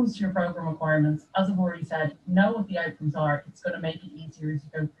when it comes to your program requirements, as I've already said, know what the outcomes are. It's going to make it easier to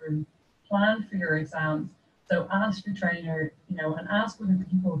go through. Plan for your exams. So ask your trainer, you know, and ask other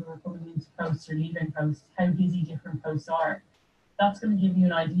people who are coming into posts or leaving posts how busy different posts are. That's going to give you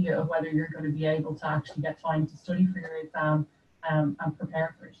an idea of whether you're going to be able to actually get time to study for your exam and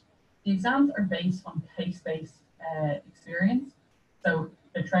prepare for it. The exams are based on case-based experience. So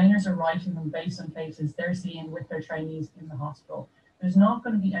the trainers are writing them based on cases they're seeing with their trainees in the hospital. There's not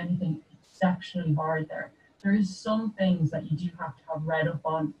going to be anything exceptionally hard there. There is some things that you do have to have read up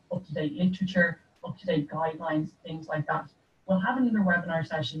on, up-to-date literature, up-to-date guidelines, things like that. We'll have another webinar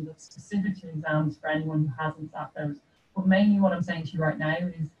session that's specific to exams for anyone who hasn't sat those. But mainly what I'm saying to you right now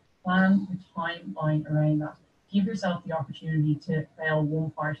is plan the timeline around that. Give yourself the opportunity to fail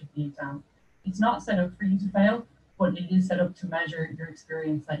one part of the exam. It's not set up for you to fail, but it is set up to measure your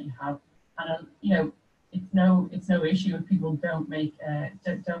experience that you have. And you know, it's no issue if people don't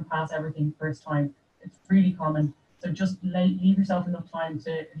pass everything first time. It's really common. So just leave yourself enough time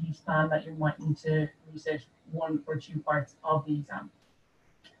to at least plan that you might need to resit 1 or 2 parts of the exam.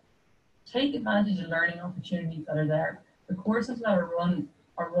 Take advantage of learning opportunities that are there. The courses that are run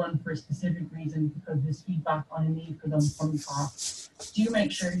for a specific reason because there's feedback on a need for them from the past. Do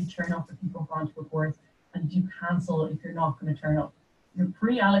make sure you turn up if you go onto a course, and do cancel if you're not going to turn up. You're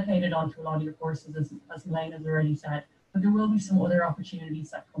pre-allocated onto a lot of your courses, as Elaine has already said, but there will be some other opportunities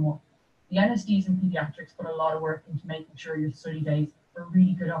that come up. The NSDs in Paediatrics put a lot of work into making sure your study days are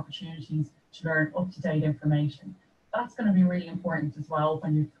really good opportunities to learn up-to-date information. That's going to be really important as well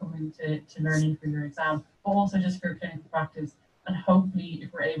when you're coming to learning for your exam, but also just for clinical practice. And hopefully,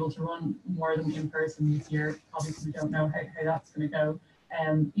 if we're able to run more of them in person this year, obviously we don't know how that's going to go.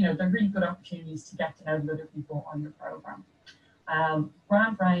 You know, they're really good opportunities to get to know the other people on your program.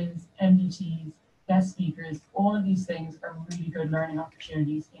 Grant rounds, MDTs, guest speakers, all of these things are really good learning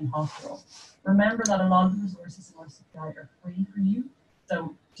opportunities in hospital. Remember that a lot of the resources in our CPI are free for you.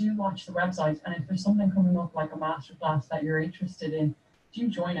 So do watch the website, and if there's something coming up like a masterclass that you're interested in, do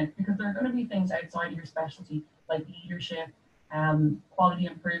join it, because there are going to be things outside of your specialty like leadership, quality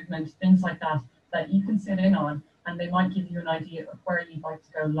improvement, things like that, that you can sit in on, and they might give you an idea of where you'd like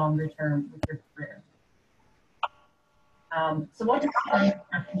to go longer term with your career. So what is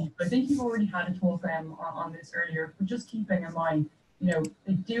actually, I think you've already had a talk on this earlier, but just keeping in mind, you know,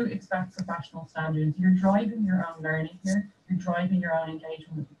 they do expect professional standards. You're driving your own learning here. You're driving your own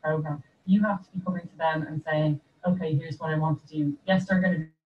engagement with the program. You have to be coming to them and saying, okay, here's what I want to do. Yes, they're going to be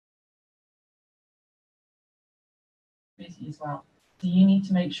busy as well. So you need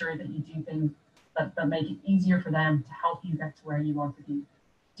to make sure that you do things that make it easier for them to help you get to where you want to be.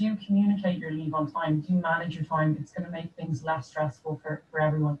 Do communicate your leave on time. Do manage your time. It's going to make things less stressful for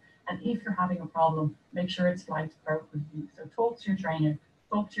everyone. And if you're having a problem, make sure it's flagged appropriately. So talk to your trainer,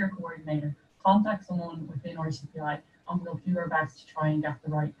 talk to your coordinator, contact someone within RCPI, and we'll do our best to try and get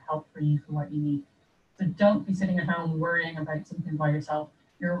the right help for you for what you need. So don't be sitting at home worrying about something by yourself.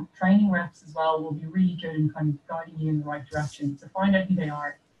 Your training reps as well will be really good in kind of guiding you in the right direction. So find out who they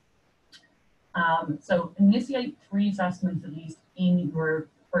are. So initiate 3 assessments at least in your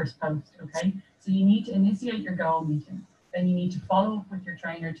first post, okay? So you need to initiate your goal meeting. Then you need to follow up with your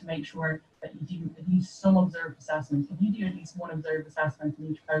trainer to make sure that you do at least some observed assessments. If you do at least 1 observed assessment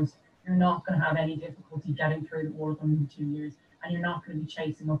in each post, you're not going to have any difficulty getting through all of them in 2 years, and you're not going to be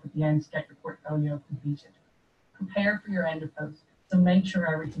chasing up at the end to get your portfolio completed. Prepare for your end of post, so make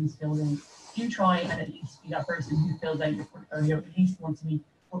sure everything's filled in. Do try and at least be that person who fills out your portfolio at least once a week,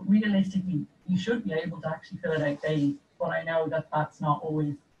 but realistically, you should be able to actually fill it out daily. But I know that that's not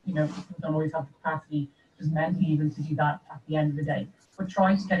always, you know, people don't always have the capacity, just mentally even, to do that at the end of the day. But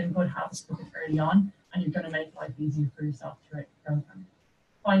try to get in good habits with it early on, and you're going to make life easier for yourself throughout the program.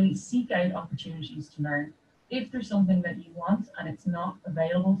 Finally, seek out opportunities to learn. If there's something that you want and it's not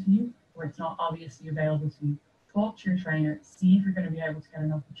available to you, or it's not obviously available to you, talk to your trainer, see if you're going to be able to get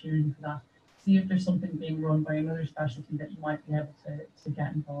an opportunity for that. See if there's something being run by another specialty that you might be able to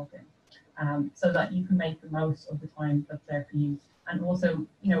get involved in, so that you can make the most of the time that's there for you. And also,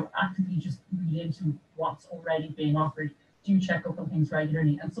 you know, actively just read into what's already being offered. Do check up on things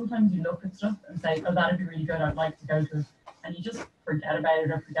regularly. And sometimes you look at stuff and say, oh, that'd be really good, I'd like to go to it. And you just forget about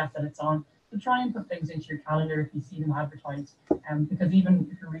it or forget that it's on. So try and put things into your calendar if you see them advertised. Because even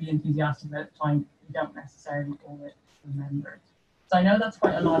if you're really enthusiastic about the time, you don't necessarily always remember it. So I know that's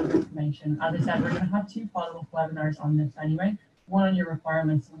quite a lot of information. As I said, we're going to have 2 follow-up webinars on this anyway, one on your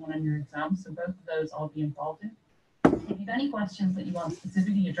requirements and one on your exams. So both of those I'll be involved in. If you have any questions that you want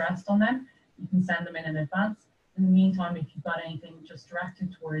specifically addressed on them, you can send them in advance. In the meantime, if you've got anything, just direct it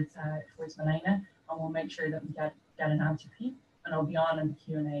towards Milena, and we'll make sure that we get an answer for you. And I'll be on in the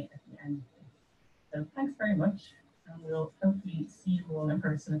Q&A at the end. So thanks very much, and we'll hopefully see you all in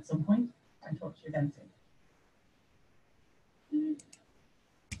person at some point and talk to you again soon.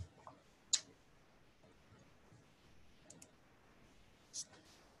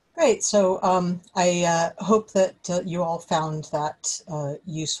 Great. So I hope that you all found that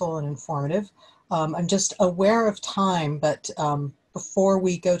useful and informative. I'm just aware of time, but before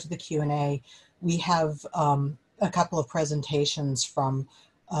we go to the Q&A, we have a couple of presentations from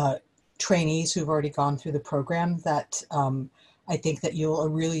trainees who've already gone through the program that I think that you'll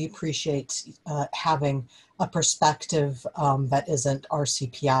really appreciate having a perspective that isn't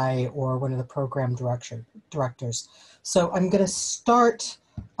RCPI or one of the program directors. So I'm going to start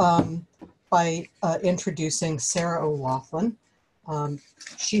by introducing Sarah O'Loughlin.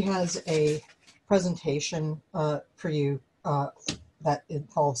 She has a presentation for you that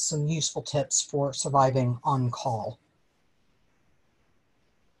involves some useful tips for surviving on call.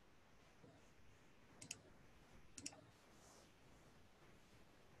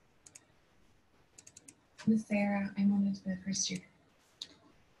 Miss Sarah, I'm one of the first year.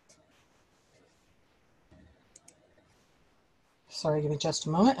 Sorry, give me just a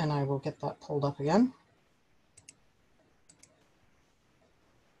moment and I will get that pulled up again.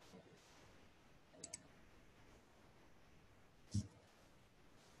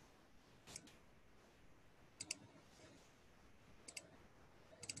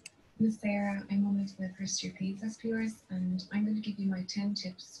 Miss Sarah, I'm one of the first year PEDS SPRs, and I'm going to give you my 10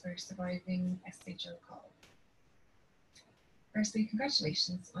 tips for surviving SHO call. Firstly,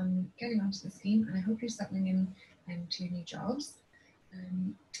 congratulations on getting onto the scheme, and I hope you're settling in to your new jobs.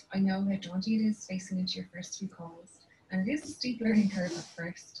 I know how daunting it is facing into your first few calls, and it is a steep learning curve at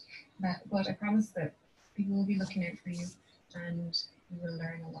first, but I promise that people will be looking out for you and you will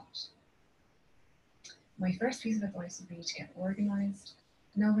learn a lot. My first piece of advice would be to get organised,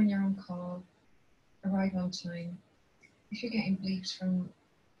 know when you're on call, arrive on time. If you're getting bleeped from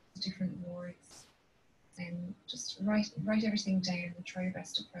different wards, just write everything down and try your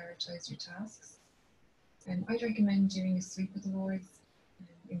best to prioritise your tasks. I'd recommend doing a sweep of the wards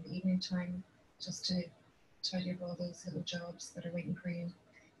in the evening time, just to tidy up all those little jobs that are waiting for you.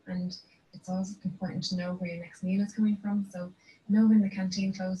 And it's also important to know where your next meal is coming from, so know when the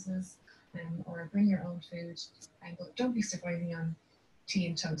canteen closes, or bring your own food, but don't be surviving on tea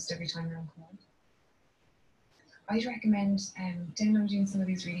and toast every time you're on call. I'd recommend downloading some of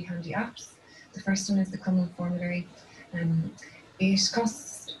these really handy apps. The first one is the Common Formulary. It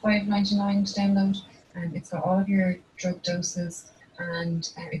costs $5.99 to download, and it's got all of your drug doses, and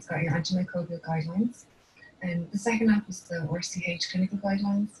it's got your antimicrobial guidelines. The second app is the RCH clinical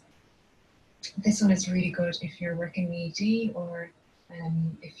guidelines. This one is really good if you're working ED or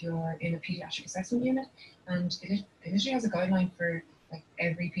if you're in a paediatric assessment unit, and it literally has a guideline for like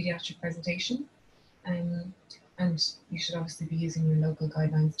every paediatric presentation, and you should obviously be using your local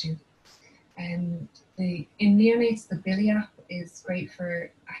guidelines too. In neonates, the Billy app is great for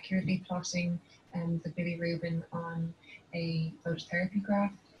accurately plotting the bilirubin on a phototherapy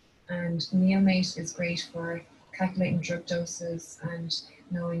graph, and Neomate is great for calculating drug doses and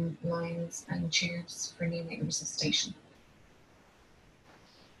knowing lines and tubes for neonatal resuscitation.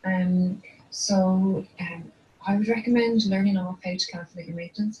 I would recommend learning off how to calculate your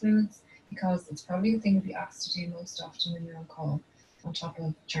maintenance fluids, because it's probably the thing you'll be asked to do most often when you're on call, on top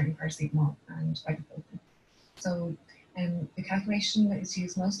of charting paracetamol and ibuprofen. So the calculation that is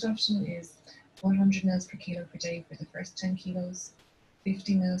used most often is 100 mils per kilo per day for the first 10 kilos,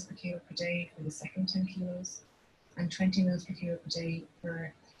 50 mils per kilo per day for the second 10 kilos, and 20 mils per kilo per day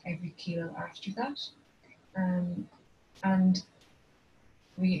for every kilo after that. And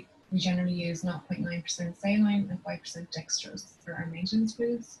we generally use 0.9% saline and 5% dextrose for our maintenance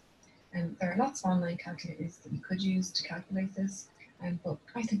fluids. There are lots of online calculators that you could use to calculate this, but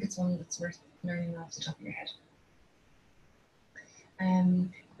I think it's one that's worth learning off the top of your head.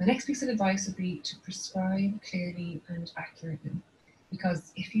 The next piece of advice would be to prescribe clearly and accurately,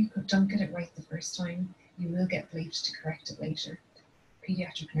 because if you don't get it right the first time, you will get bleeped to correct it later.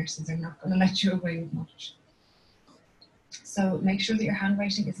 Pediatric nurses are not going to let you away with much. So make sure that your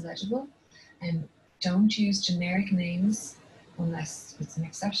handwriting is legible, and don't use generic names unless it's an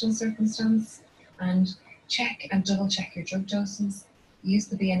exceptional circumstance, and check and double check your drug doses. Use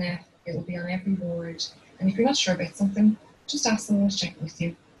the BNF, it will be on every ward, and if you're not sure about something, just ask someone to check with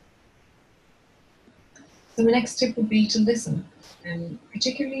you. So the next tip would be to listen,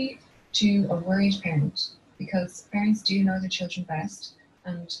 particularly to a worried parent, because parents do know their children best,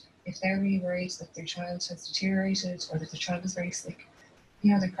 and if they're really worried that their child has deteriorated or that their child is very sick,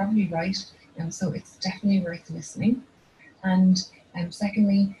 they're probably right, so it's definitely worth listening. And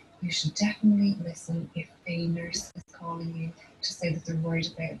secondly, you should definitely listen if a nurse is calling you to say that they're worried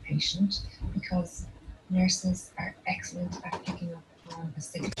about a patient, because nurses are excellent at picking up on a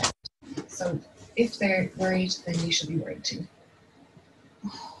sick child. So if they're worried, then you should be worried too.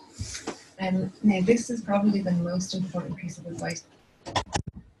 Now this is probably the most important piece of advice.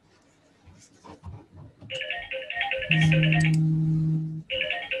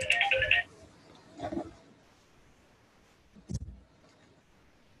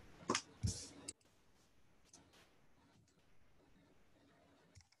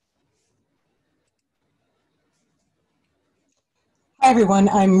 Hi everyone,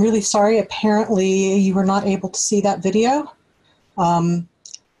 I'm really sorry. Apparently you were not able to see that video,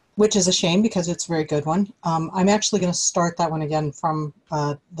 which is a shame because it's a very good one. I'm actually going to start that one again from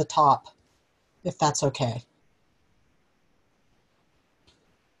the top, if that's okay.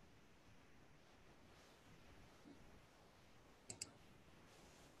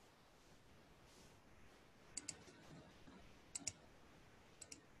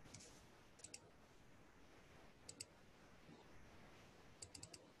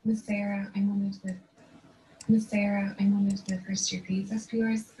 Miss Sarah, I'm one of the first year PEDS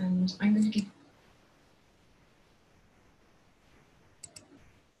SPRs, and I'm going to give.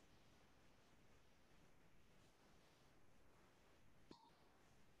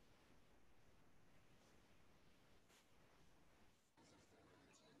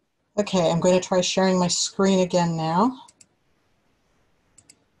 Okay, I'm going to try sharing my screen again now.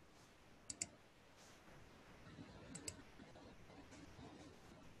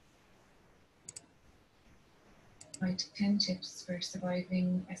 Right, 10 tips for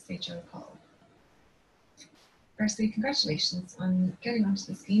surviving SHO call. Firstly, congratulations on getting onto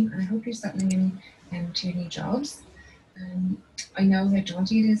the scheme, and I hope you're settling in to your new jobs. I know how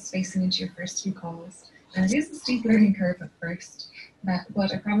daunting it is facing into your first few calls, and it is a steep learning curve at first,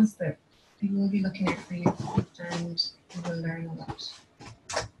 but I promise that people will be looking out for you and you will learn a lot.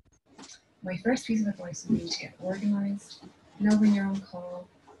 My first piece of advice would be to get organised, know when you're on call,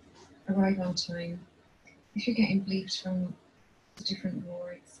 arrive on time. If you're getting bleeped from the different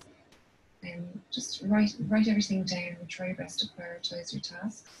wards, just write everything down and try your best to prioritise your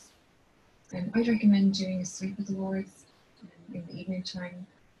tasks. I'd recommend doing a sweep of the wards in the evening time,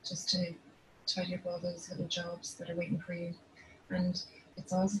 just to tidy up all those little jobs that are waiting for you. And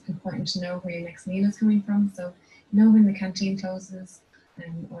it's also important to know where your next meal is coming from, so know when the canteen closes,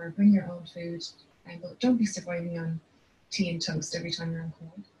 or bring your own food, but don't be surviving on tea and toast every time you're on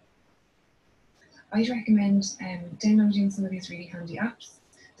call. I'd recommend downloading some of these really handy apps.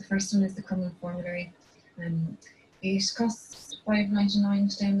 The first one is the Crumlin Formulary. It costs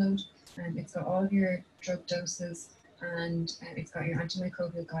 $5.99 to download. It's got all of your drug doses, and it's got your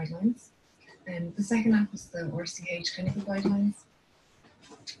antimicrobial guidelines. The second app is the RCH clinical guidelines.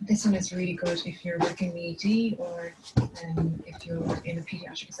 This one is really good if you're working in ED or if you're in a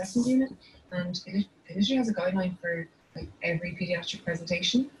paediatric assessment unit, and it literally has a guideline for like every paediatric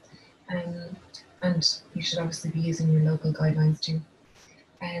presentation. And you should obviously be using your local guidelines too.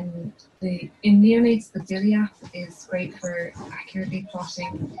 In neonates, the Billy app is great for accurately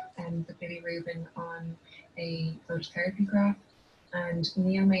plotting the bilirubin on a phototherapy graph, and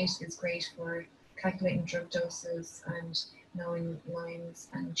Neomate is great for calculating drug doses and knowing lines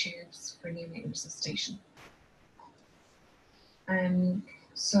and tubes for neonatal resuscitation. I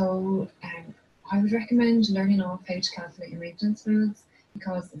would recommend learning off how to calculate your maintenance fluids,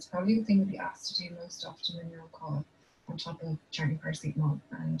 because it's probably the thing you'll be asked to do most often when you're on call, on top of charting paracetamol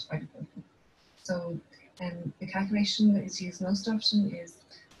and ibuprofen. So the calculation that is used most often is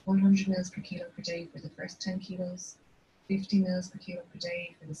 100 mils per kilo per day for the first 10 kilos, 50 mils per kilo per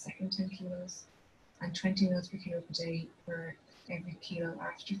day for the second 10 kilos, and 20 mils per kilo per day for every kilo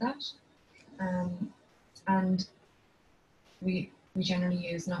after that. And we generally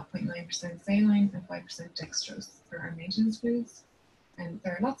use 0.9% saline and 5% dextrose for our maintenance fluids.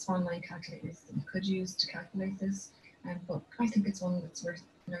 There are lots of online calculators that you could use to calculate this, but I think it's one that's worth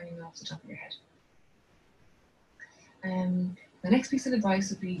learning off the top of your head. The next piece of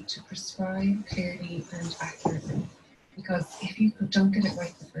advice would be to prescribe clearly and accurately, because if you don't get it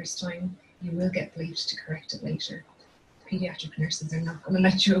right the first time, you will get bleeped to correct it later. Pediatric nurses are not going to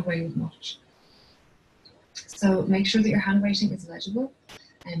let you away with much. So make sure that your handwriting is legible,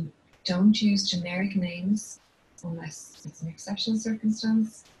 and don't use generic names unless it's an exceptional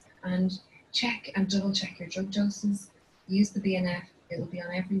circumstance, and check and double check your drug doses. Use the BNF, it will be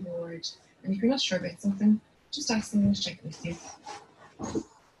on every ward, and if you're not sure about something, just ask someone to check it with you. So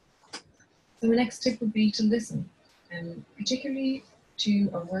the next tip would be to listen, particularly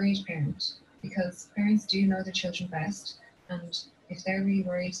to a worried parent, because parents do know their children best, and if they're really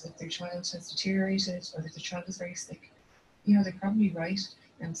worried that their child has deteriorated or that their child is very sick, you know, they're probably right,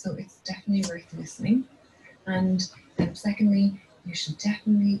 and so it's definitely worth listening. And secondly, you should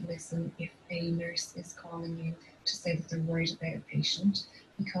definitely listen if a nurse is calling you to say that they're worried about a patient,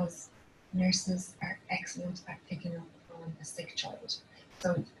 because nurses are excellent at picking up on a sick child.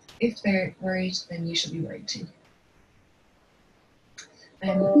 So if they're worried, then you should be worried too.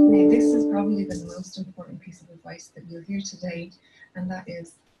 Now this is probably the most important piece of advice that you'll hear today, and that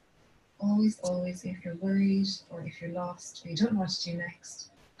is always, if you're worried or if you're lost or you don't know what to do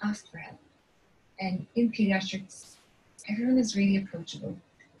next, ask for help. And in paediatrics, everyone is really approachable.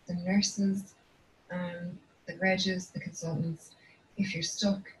 The nurses, the regs, the consultants. If you're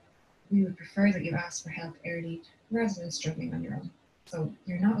stuck, we would prefer that you ask for help early rather than struggling on your own. So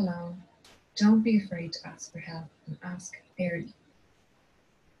you're not alone. Don't be afraid to ask for help, and ask early.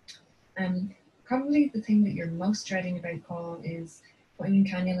 Probably the thing that you're most dreading about call is putting in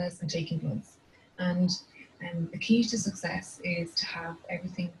cannulas and taking bloods. And the key to success is to have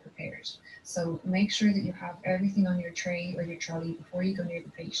everything prepared prepared. So make sure that you have everything on your tray or your trolley before you go near the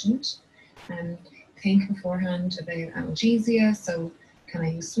patient. And think beforehand about analgesia. So can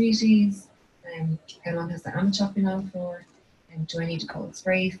I use sweeties? How long has the Amachop been on for? And do I need a cold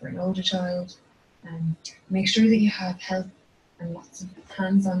spray for an older child? Make sure that you have help and lots of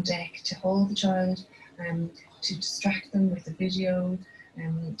hands on deck to hold the child, to distract them with a video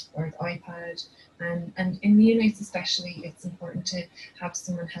or the iPad. And in neonates especially, it's important to have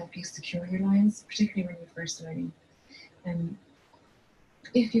someone help you secure your lines, particularly when you're first learning.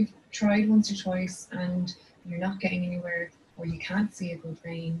 If you've tried once or twice and you're not getting anywhere, or you can't see a good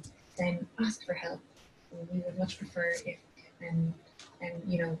vein, then ask for help. We would much prefer if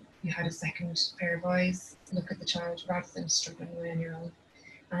you know, you had a second pair of eyes, look at the child rather than struggling away on your own.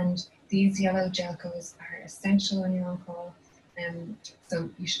 And these yellow gelcos are essential on your on-call, so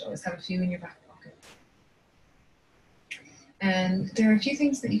you should always have a few in your back pocket. And there are a few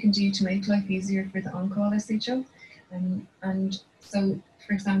things that you can do to make life easier for the on-call SHO. And so,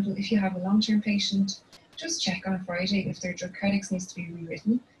 for example, if you have a long-term patient, just check on a Friday if their drug cardiacs needs to be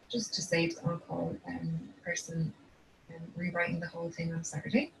rewritten, just to save the on-call person rewriting the whole thing on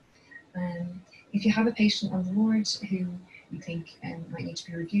Saturday. If you have a patient on the ward who you think might need to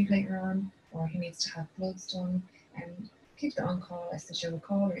be reviewed later on, or who needs to have bloods done, give the on-call SHO a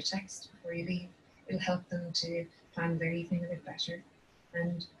call or a text before you leave. It'll help them to plan their evening a bit better.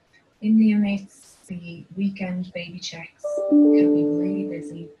 And in neonates, the weekend baby checks can be really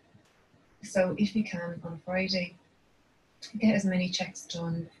busy. So if you can, on Friday, get as many checks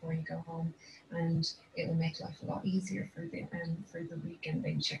done before you go home, and it will make life a lot easier for the weekend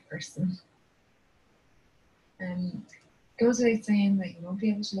baby check person. Goes without saying that you won't be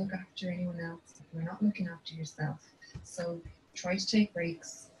able to look after anyone else if you're not looking after yourself. So try to take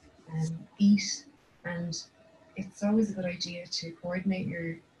breaks and eat, and it's always a good idea to coordinate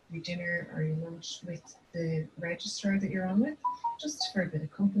your dinner or your lunch with the registrar that you're on with, just for a bit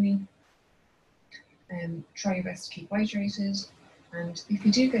of company. Try your best to keep hydrated, and if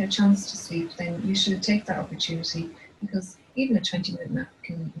you do get a chance to sleep, then you should take that opportunity, because even a 20-minute nap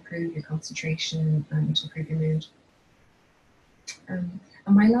can improve your concentration and improve your mood. And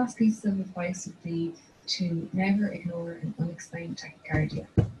my last piece of advice would be to never ignore an unexplained tachycardia.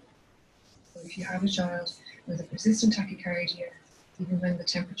 So if you have a child with a persistent tachycardia, even when the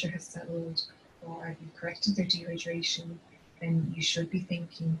temperature has settled or you've corrected their dehydration, then you should be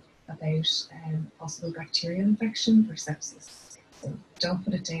thinking about possible bacterial infection or sepsis. So don't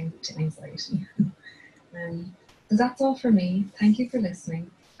put it down to anxiety. So that's all for me. Thank you for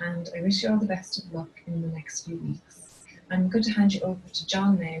listening, and I wish you all the best of luck in the next few weeks. I'm going to hand you over to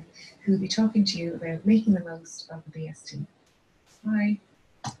John now, who will be talking to you about making the most of the BST. Bye.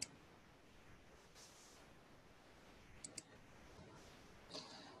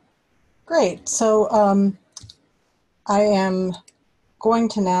 Great. So I am going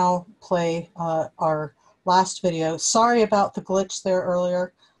to now play our last video. Sorry about the glitch there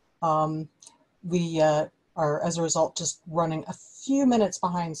earlier. We are, as a result, just running a few minutes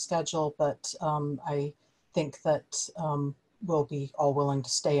behind schedule, but I think that we'll be all willing to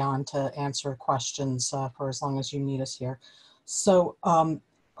stay on to answer questions for as long as you need us here. So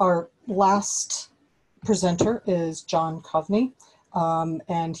our last presenter is John Coveney,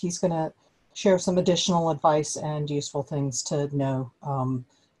 and he's going to share some additional advice and useful things to know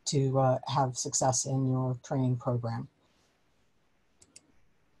to have success in your training program.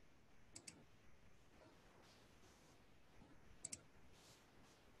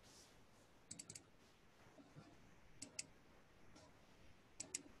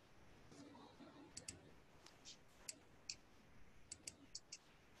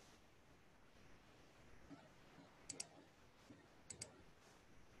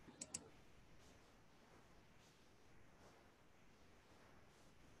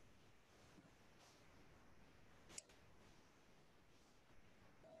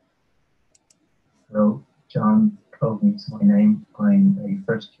 Hello, John Coveney is my name. I'm a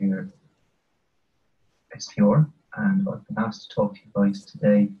first year SPR, and I've been asked to talk to you guys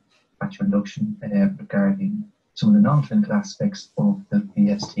today at your induction regarding some of the non-clinical aspects of the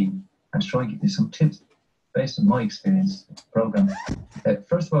BST, and to try and give you some tips based on my experience with the programme.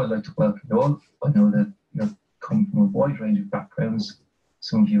 First of all, I'd like to welcome you all. I know that you're coming from a wide range of backgrounds.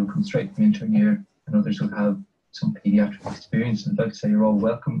 Some of you will come straight from intern year, and others will have some paediatric experience. And I'd like to say you're all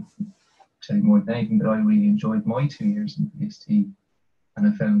welcome. Tell you more than anything that I really enjoyed my 2 years in the BST, and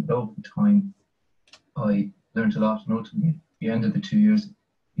I found that over time I learned a lot, and ultimately at the end of the 2 years I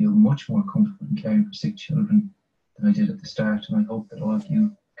feel much more comfortable in caring for sick children than I did at the start, and I hope that all of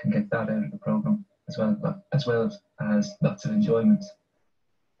you can get that out of the programme as well as lots of enjoyment.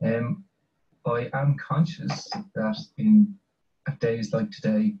 I am conscious that in days like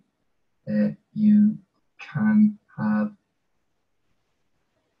today, you can have,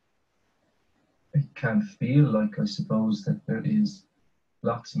 it can feel like, I suppose, that there is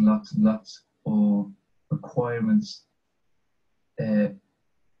lots and lots and lots of requirements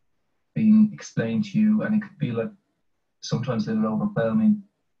being explained to you, and it can feel like sometimes a little overwhelming.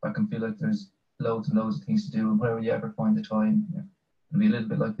 I can feel like there's loads and loads of things to do, and where will you ever find the time? It'll be a little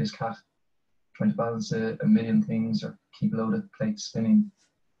bit like this cat trying to balance a million things or keep a load of plates spinning.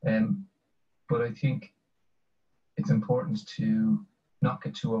 But I think it's important to not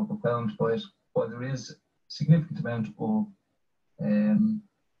get too overwhelmed by it. While there is a significant amount of,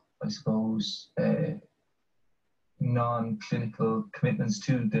 I suppose, non-clinical commitments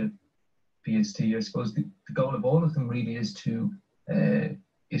to the BST, I suppose the goal of all of them really is to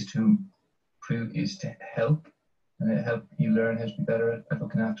help you learn how to be better at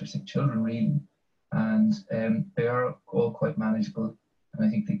looking after sick children, really. And they are all quite manageable. And I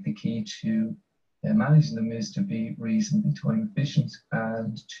think the key to managing them is to be reasonably time efficient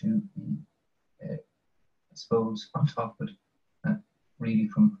and to be, I suppose, on top of it really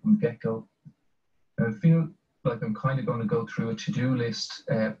from the get-go. I feel like I'm kind of going to go through a to-do list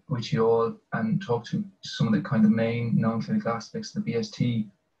with you all and talk to some of the kind of main non-clinical aspects of the BST.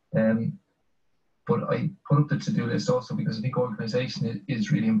 But I put up the to-do list also because I think organisation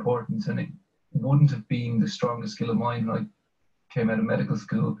is really important, and it wouldn't have been the strongest skill of mine when I came out of medical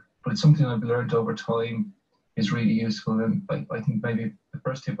school, but it's something I've learned over time is really useful. And I think maybe the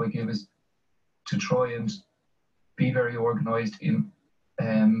first tip I give is to try and be very organised in,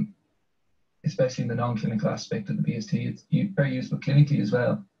 especially in the non-clinical aspect of the BST. It's very useful clinically as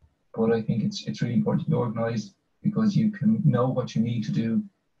well, but I think it's really important to be organised because you can know what you need to do,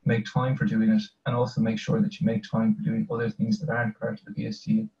 make time for doing it, and also make sure that you make time for doing other things that aren't part of the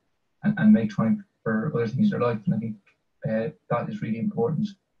BST, and make time for other things in your life. And I think that is really important,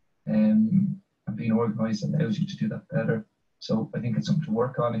 and being organised allows you to do that better. So I think it's something to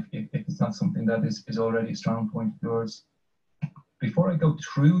work on if it's not something that is already a strong point of yours. Before I go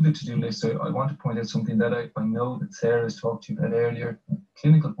through the to-do list, I want to point out something that I know that Sarah has talked to you about earlier, from a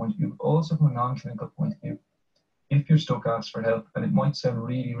clinical point of view, but also from a non-clinical point of view. If you're stuck, ask for help. And it might sound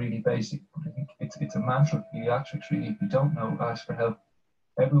really, really basic, but I think it's a mantra of paediatrics, really. If you don't know, ask for help.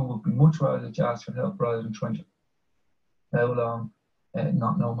 Everyone would be much rather that you ask for help rather than trying to how long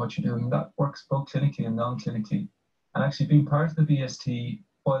not know what you're doing. That works both clinically and non-clinically. And actually being part of the BST,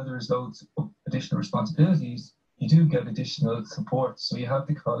 while there's loads of additional responsibilities, you do get additional support. So you have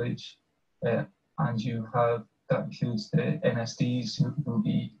the college, and you have, that includes the NSDs who will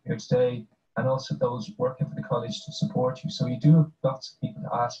be here today, and also those working for the college to support you. So you do have lots of people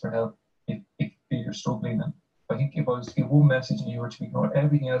to ask for help if you're struggling. And I think if I was to give one message and you were to ignore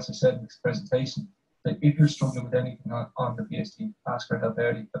everything else I said in this presentation, that if you're struggling with anything on the BST, ask for help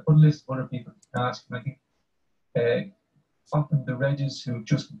early. I put a list of other people you can ask, and I think often the Regis who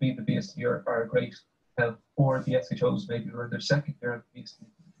just completed the BST are a great help, or the SHOs maybe who are their second year of the BST,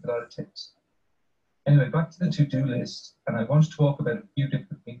 a lot of tips. Anyway, back to the to-do list, and I want to talk about a few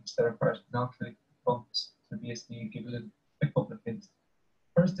different things that are part of non-clinical components to the BST and give a couple of hints.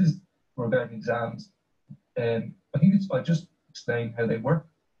 First is regarding exams. I think I'll just explain how they work.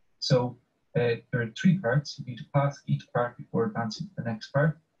 So there are 3 parts. You need to pass each part before advancing to the next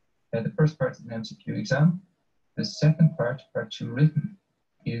part. The first part is an MCQ exam. The second part, part 2 written,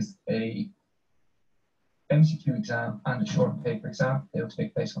 is a MCQ exam and a short paper exam. They will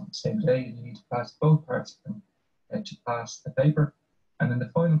take place on the same day, and you need to pass both parts of them to pass the paper. And then the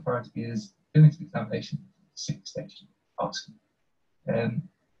final part is clinical examination, 6th stage, OSCE.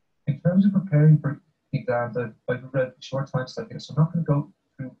 In terms of preparing for the exams, I've read the short time slide here, so I'm not going to go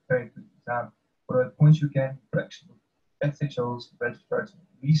through preparing for the exam, but I'll point you again in the direction of SHOs and registrars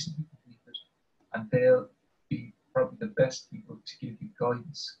recently completed, and they'll be probably the best people to give you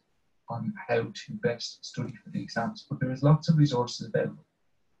guidance on how to best study for the exams. But there is lots of resources available.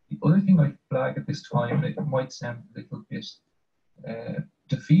 The other thing I flag at this time, it might sound a little bit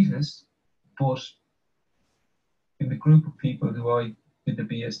defeatist, but in the group of people who I did the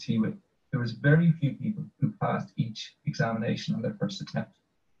BST with, there was very few people who passed each examination on their first attempt.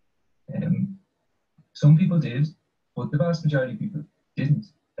 Some people did, but the vast majority of people didn't.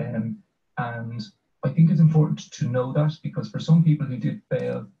 And I think it's important to know that, because for some people who did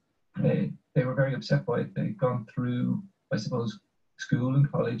fail, they were very upset by it. They'd gone through, I suppose, school and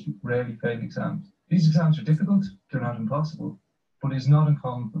college, rarely failing exams. These exams are difficult, they're not impossible, but it's not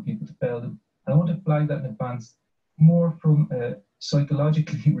uncommon for people to fail them. And I want to flag that in advance, more from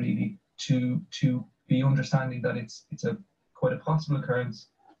psychologically really, to be understanding that it's quite a possible occurrence,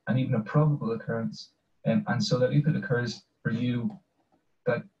 and even a probable occurrence. And so that if it occurs for you,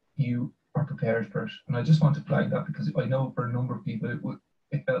 that you are prepared for it. And I just want to flag that because I know for a number of people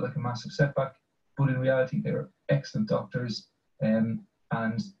it felt like a massive setback, but in reality they were excellent doctors, and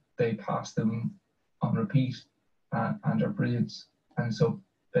they passed them on repeat and are brilliant. And so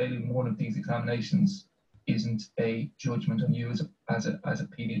failing one of these examinations isn't a judgment on you as a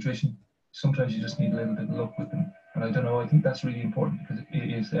pediatrician. Sometimes you just need a little bit of luck with them. And I don't know, I think that's really important because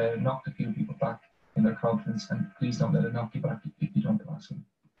it is knocked a few people back in their confidence, and please don't let it knock you back if you don't pass them.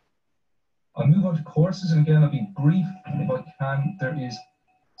 I'll move on to courses, and again, I'll be brief if I can. There is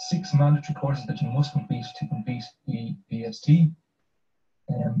 6 mandatory courses that you must complete to complete the BST.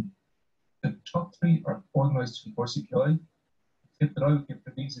 The top 3 are organised through CPI. The tip that I would give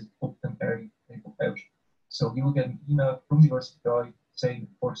for these is book them early, they book out. So you will get an email from the CPI saying the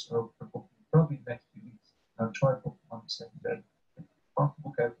courses are open for booking probably the next few weeks. I'll try to book them on the same day. It's hard to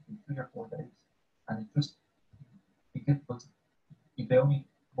book out in 3 or 4 days, and it just be difficult. If they only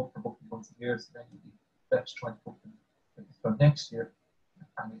book for booking once a year, so then you'll be left trying to book them for next year,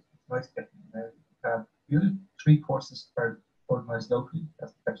 and it's nice to get them there. The other 3 courses are organised locally.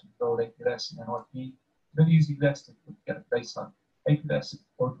 That's Infection Control, APLS, and NRP. They're usually less difficult to get a place on. APLS is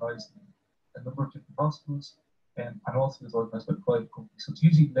organised in a number of different hospitals, and also is organised by private companies, so it's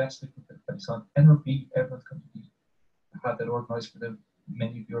usually less difficult to get a place on. NRP, everyone's going to have that organised for them.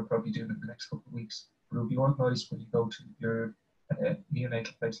 Many of you are probably doing it in the next couple of weeks, but it'll be organised when you go to your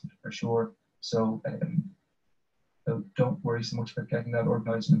neonatal placement for sure. So don't worry so much about getting that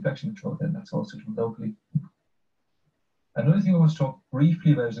organised in Infection Control, then that's also done locally. Another thing I want to talk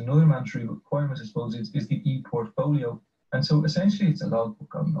briefly about is another mandatory requirement, I suppose, is the e-portfolio. And so essentially it's a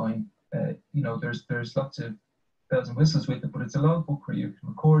logbook online. You know, there's lots of bells and whistles with it, but it's a logbook where you can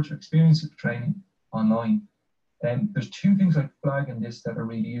record your experience of training online. And there's 2 things I'd flag in this that are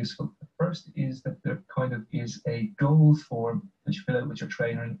really useful. The first is that there kind of is a goals form that you fill out with your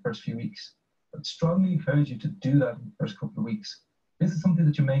trainer in the first few weeks. I'd strongly encourage you to do that in the first couple of weeks. This is something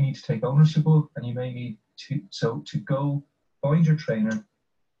that you may need to take ownership of, and you may need to go find your trainer,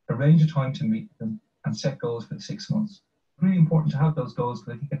 arrange a time to meet them, and set goals for the 6 months. It's really important to have those goals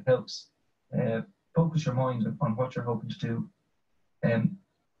because I think it helps focus your mind on what you're hoping to do.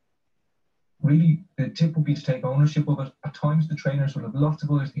 Really, the tip would be to take ownership of it. At times, the trainers will have lots of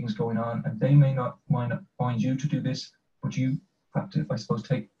other things going on, and they may not find you to do this, but you have to, I suppose,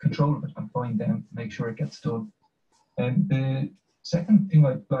 take control of it and find them to make sure it gets done. And the second thing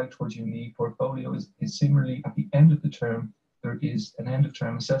I'd flag towards you in the portfolio is similarly at the end of the term, there is an end of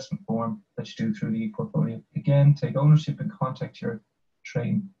term assessment form that you do through the portfolio. Again, take ownership and contact your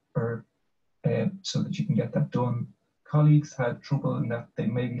trainer so that you can get that done. Colleagues had trouble in that they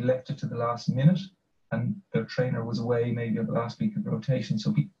maybe left it to the last minute and their trainer was away maybe on the last week of the rotation.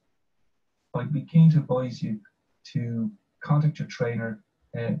 So I'd be keen to advise you to contact your trainer,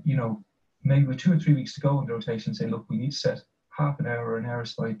 you know, maybe with 2 or 3 weeks to go in the rotation, say, look, we need to set half an hour or an hour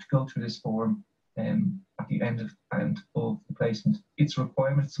aside to go through this form at the end of the placement. It's a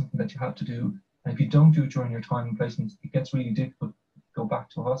requirement, it's something that you have to do. And if you don't do it during your time in placement, it gets really difficult to go back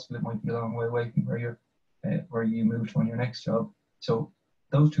to a hospital. It might be a long way away from where you moved on your next job. So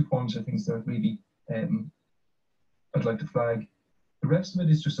those 2 forms are things that really I'd like to flag. The rest of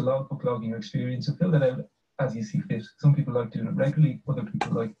it is just a logbook logging your experience, and fill that out as you see fit. Some people like doing it regularly, other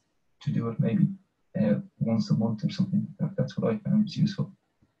people like to do it maybe once a month or something. That's what I found is useful.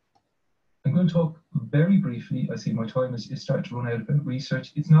 I'm going to talk very briefly. I see my time is starting to run out about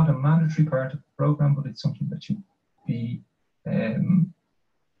research. It's not a mandatory part of the program, but it's something that you'd be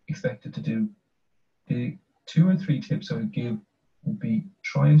expected to do. The 2 or 3 tips I would give would be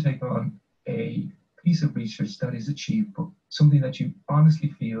try and take on a piece of research that is achievable, something that you honestly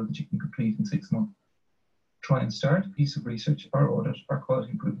feel that you can complete in 6 months. Try and start a piece of research or audit or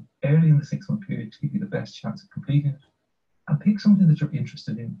quality improvement early in the 6-month period to give you the best chance of completing it. And pick something that you're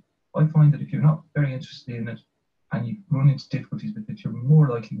interested in. I find that if you're not very interested in it and you run into difficulties with it, you're more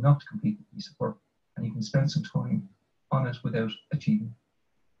likely not to complete the piece of work, and you can spend some time on it without achieving.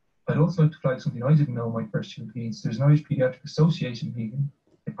 I'd also like to flag something I didn't know in my first 2 PEDs. There's an Irish Paediatric Association meeting.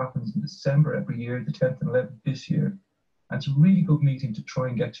 It happens in December every year, the 10th and 11th this year. And it's a really good meeting to try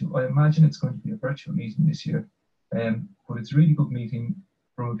and get to. I imagine it's going to be a virtual meeting this year, but it's a really good meeting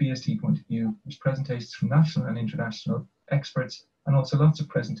from a BST point of view. There's presentations from national and international experts, and also lots of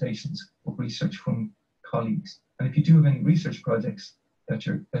presentations of research from colleagues. And if you do have any research projects that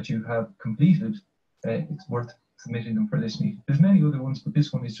you have completed, it's worth submitting them for this meeting. There's many other ones, but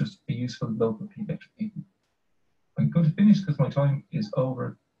this one is just a useful local pediatric meeting. I'm going to finish because my time is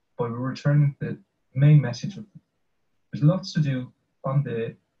over by returning the main message of there's lots to do on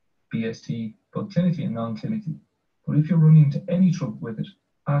the BST, both clinically and non-clinically. But if you're running into any trouble with it,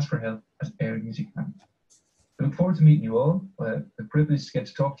 ask for help as early as you can. I look forward to meeting you all. The privilege to get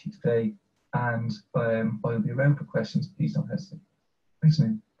to talk to you today, and I'll be around for questions. Please don't hesitate. Thanks,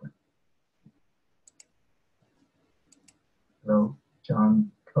 man. Hello,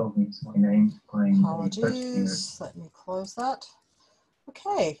 John Coveney is my name. I'm Apologies. Let me close that.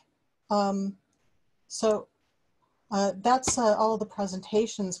 Okay. So that's all the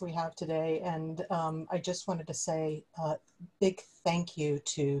presentations we have today, and I just wanted to say a big thank you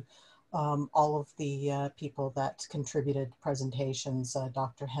to all of the people that contributed presentations,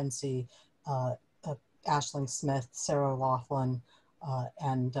 Dr. Hensey, Aisling Smith, Sarah Laughlin,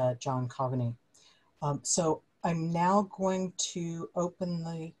 and John Coveney. So I'm now going to open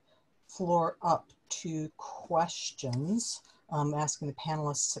the floor up to questions, asking the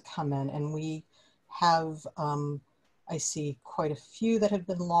panelists to come in, and we have I see quite a few that have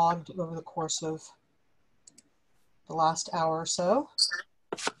been logged over the course of the last hour or so.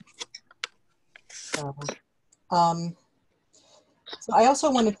 So I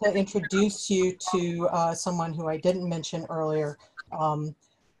also wanted to introduce you to someone who I didn't mention earlier.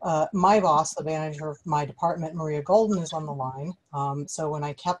 My boss, the manager of my department, Maria Golden, is on the line. So when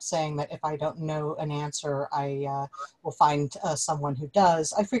I kept saying that if I don't know an answer, I will find someone who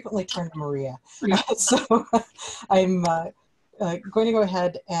does, I frequently turn to Maria. So I'm going to go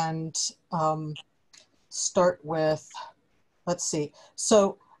ahead and start with, let's see.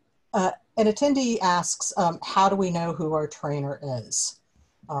 So an attendee asks, how do we know who our trainer is?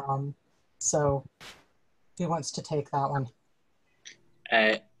 So who wants to take that one?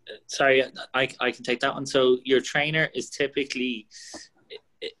 Sorry, I can take that one. So your trainer is typically,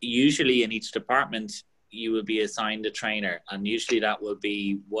 usually in each department, you will be assigned a trainer, and usually that will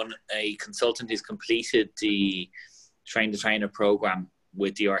be a consultant who's completed the train the trainer program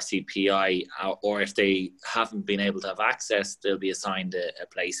with the RCPI, or if they haven't been able to have access, they'll be assigned a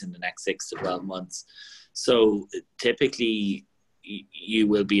place in the next 6 to 12 months. So typically you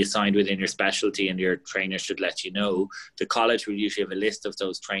will be assigned within your specialty, and your trainer should let you know. The college will usually have a list of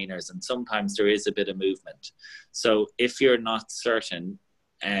those trainers, and sometimes there is a bit of movement. So if you're not certain,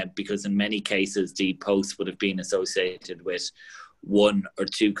 because in many cases the post would have been associated with 1 or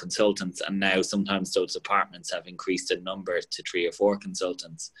 2 consultants, and now sometimes those departments have increased in number to 3 or 4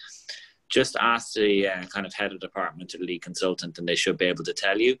 consultants, just ask the kind of head of department or the lead consultant, and they should be able to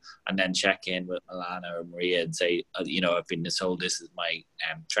tell you, and then check in with Alana or Maria and say, you know, I've been told this is my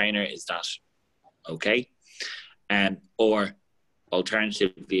trainer, is that okay? Or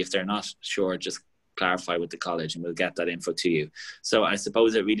alternatively, if they're not sure, just clarify with the college and we'll get that info to you. So I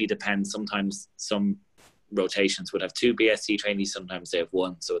suppose it really depends. Sometimes some rotations would have 2 BSc trainees, sometimes they have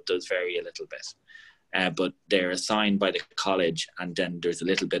 1, so it does vary a little bit. But they're assigned by the college, and then there's a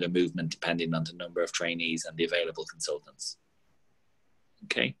little bit of movement depending on the number of trainees and the available consultants.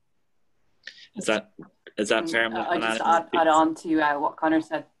 Okay, is that fair? I just add on to what Connor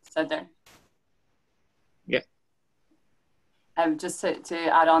said there. Yeah. Just to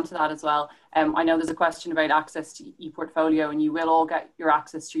add on to that as well, I know there's a question about access to ePortfolio, and you will all get your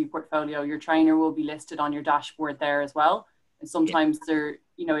access to ePortfolio. Your trainer will be listed on your dashboard there as well. And sometimes there,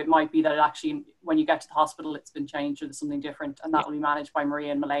 you know, it might be that it actually, when you get to the hospital, it's been changed or there's something different, and that will be managed by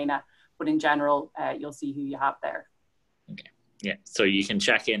Maria and Milena. But in general, you'll see who you have there. Okay. Yeah. So you can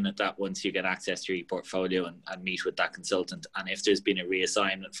check in at that once you get access to your portfolio and meet with that consultant. And if there's been a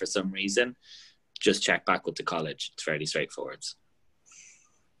reassignment for some reason, just check back with the college. It's fairly straightforward.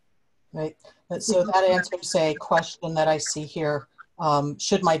 Right. So that answers a question that I see here.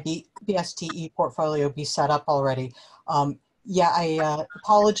 Should my BST portfolio be set up already? Yeah,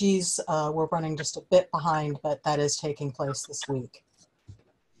 apologies, we're running just a bit behind, but that is taking place this week.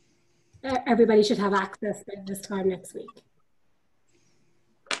 Everybody should have access by this time next week.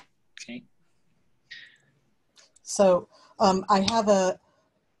 Okay. So I have a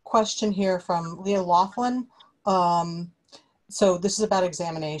question here from Leah Laughlin. So this is about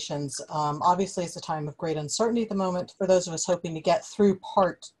examinations. Obviously, it's a time of great uncertainty at the moment. For those of us hoping to get through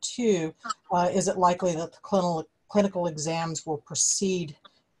part 2, is it likely that the clinical exams will proceed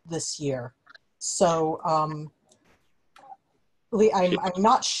this year? So, Lee, I'm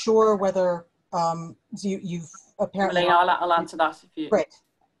not sure whether you've apparently... Milena, I'll answer that if you... Great.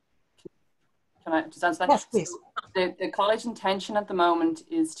 Can I just answer that? Yes, please. The college intention at the moment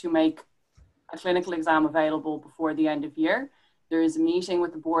is to make a clinical exam available before the end of year. There is a meeting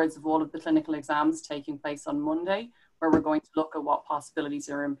with the boards of all of the clinical exams taking place on Monday, where we're going to look at what possibilities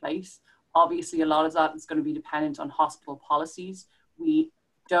are in place. Obviously, a lot of that is going to be dependent on hospital policies. We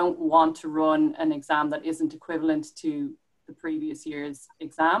don't want to run an exam that isn't equivalent to the previous year's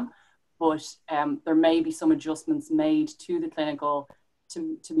exam. but there may be some adjustments made to the clinical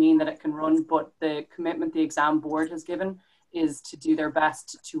to mean that it can run. But the commitment the exam board has given is to do their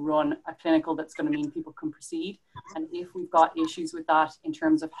best to run a clinical that's going to mean people can proceed. And if we've got issues with that in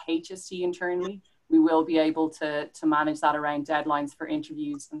terms of HST internally, we will be able to manage that around deadlines for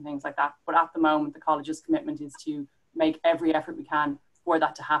interviews and things like that. But at the moment, the college's commitment is to make every effort we can for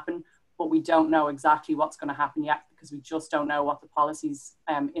that to happen. But we don't know exactly what's going to happen yet, because we just don't know what the policies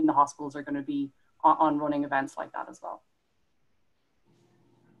in the hospitals are going to be on running events like that as well.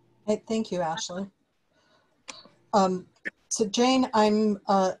 Hey, thank you, Ashley. So Jane, I'm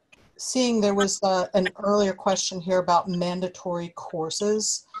seeing there was an earlier question here about mandatory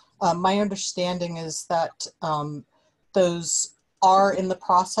courses. My understanding is that those are in the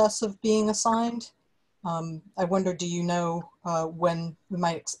process of being assigned. I wonder, do you know when we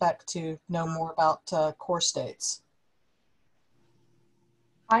might expect to know more about course dates?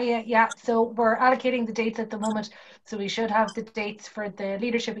 Yeah, so we're allocating the dates at the moment. So we should have the dates for the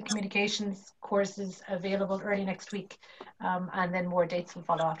leadership and communications courses available early next week. And then more dates will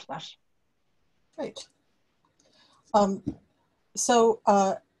follow after that. Great.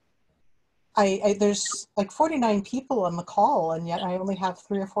 There's like 49 people on the call, and yet I only have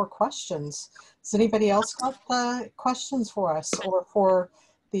 3 or 4 questions. Does anybody else have questions for us, or for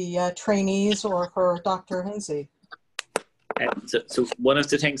the trainees, or for Dr. Hinsey? So one of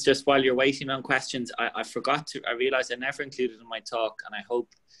the things, just while you're waiting on questions, I realized I never included in my talk, and I hope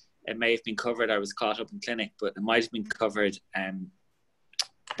it may have been covered. I was caught up in clinic, but it might have been covered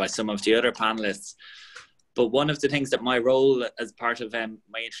by some of the other panelists. But one of the things that my role as part of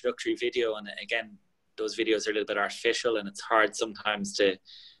my introductory video, and again, those videos are a little bit artificial and it's hard sometimes to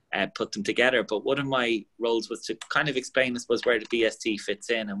put them together. But one of my roles was to kind of explain, I suppose, where the BST fits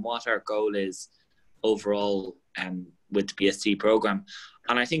in and what our goal is overall with the BST program.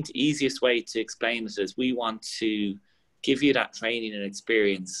 And I think the easiest way to explain it is we want to give you that training and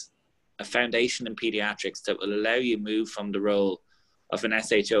experience, a foundation in pediatrics that will allow you move from the role of an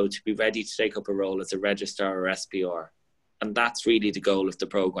SHO to be ready to take up a role as a registrar or SPR. And that's really the goal of the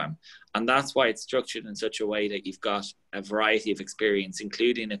program. And that's why it's structured in such a way that you've got a variety of experience,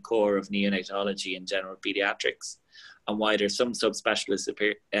 including a core of neonatology and general pediatrics, and why there's some subspecialist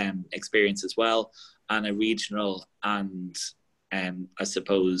experience as well, and a regional and I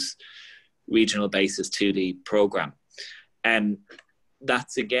suppose regional basis to the program. And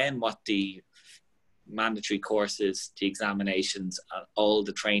that's again what the mandatory courses, the examinations, and all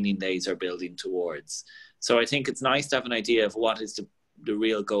the training days are building towards. So I think it's nice to have an idea of what is the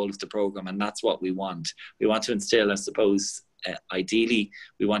real goal of the program, and that's what we want. We want to instill, I suppose, ideally,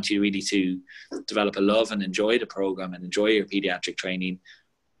 we want you really to develop a love and enjoy the program and enjoy your pediatric training,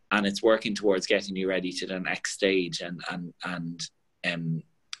 and it's working towards getting you ready to the next stage and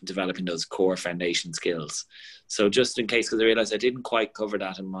developing those core foundation skills. So just in case, because I realized I didn't quite cover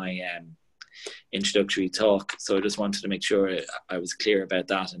that in my introductory talk, so I just wanted to make sure I was clear about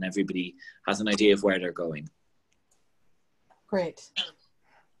that and everybody has an idea of where they're going. Great.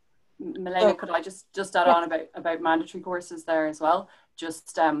 Milena, could I just add on about mandatory courses there as well?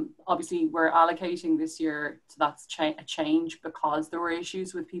 Just obviously we're allocating this year, so that's a change because there were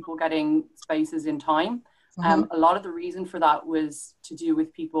issues with people getting spaces in time. A lot of the reason for that was to do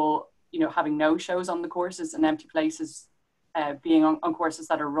with people, having no shows on the courses and empty places being on courses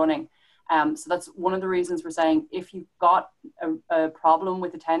that are running. So that's one of the reasons we're saying, if you've got a problem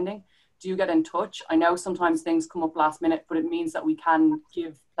with attending, do get in touch. I know sometimes things come up last minute, but it means that we can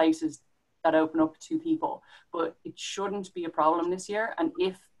give places that open up to people. But it shouldn't be a problem this year. And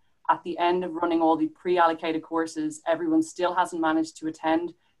if at the end of running all the pre-allocated courses, everyone still hasn't managed to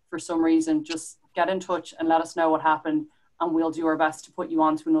attend for some reason, just get in touch and let us know what happened, and we'll do our best to put you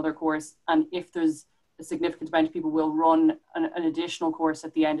on to another course. And if there's a significant amount of people, we'll run an additional course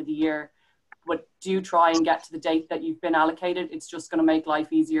at the end of the year. But do try and get to the date that you've been allocated. It's just going to make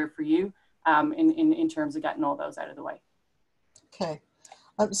life easier for you in terms of getting all those out of the way. Okay.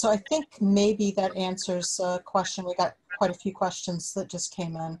 So I think maybe that answers a question. We got quite a few questions that just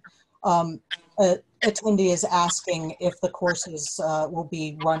came in. Attendee is asking if the courses will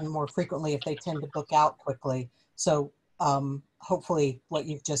be run more frequently if they tend to book out quickly. So hopefully what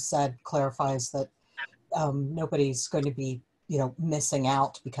you've just said clarifies that nobody's going to be missing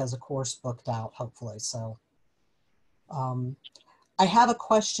out because a course booked out, hopefully. So I have a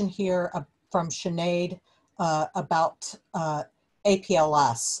question here from Sinead about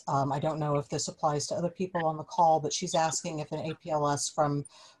APLS. I don't know if this applies to other people on the call, but she's asking if an APLS from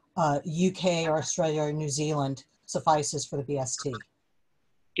UK or Australia or New Zealand suffices for the BST.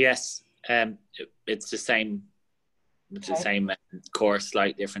 Yes, it's the same It's the same course,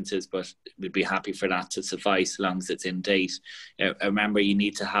 slight differences, but we'd be happy for that to suffice as long as it's in date. Remember, you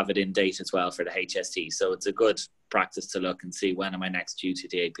need to have it in date as well for the HST. So it's a good practice to look and see when am I next due to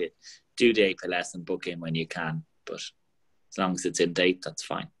the APLS and book in when you can. But as long as it's in date, that's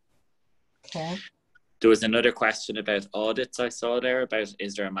fine. Okay. There was another question about audits I saw there, about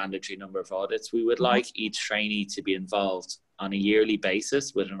is there a mandatory number of audits? We would like each trainee to be involved on a yearly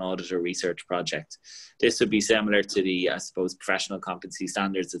basis with an audit or research project. This would be similar to the, I suppose, professional competency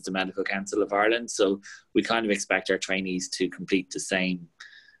standards at the Medical Council of Ireland. So we kind of expect our trainees to complete the same,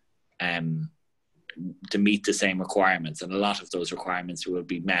 to meet the same requirements. And a lot of those requirements will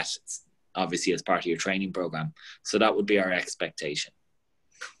be met, obviously, as part of your training program. So that would be our expectation.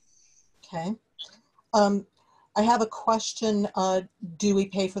 Okay. I have a question. Do we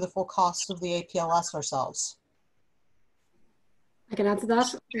pay for the full cost of the APLS ourselves? I can answer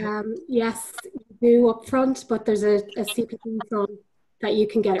that. Yes, you do up front, but there's a CPD fund that you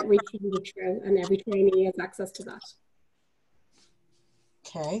can get it refunded through, and every trainee has access to that.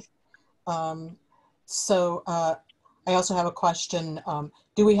 Okay. I also have a question.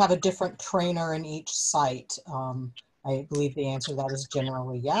 Do we have a different trainer in each site? I believe the answer to that is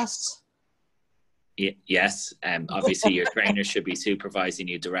generally yes. Yes, obviously your trainer should be supervising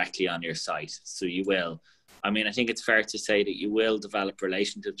you directly on your site, so you will. I mean, I think it's fair to say that you will develop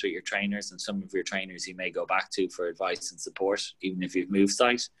relationships with your trainers, and some of your trainers you may go back to for advice and support, even if you've moved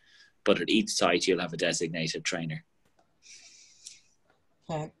site. But at each site, you'll have a designated trainer.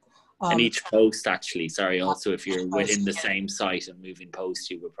 Okay. And each post, actually, sorry, also if you're within the same site and moving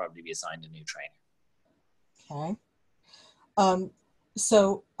post, you will probably be assigned a new trainer. Okay.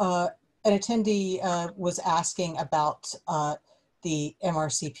 An attendee was asking about the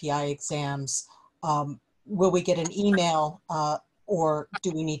MRCPI exams. Will we get an email or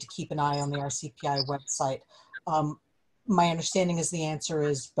do we need to keep an eye on the RCPI website? My understanding is the answer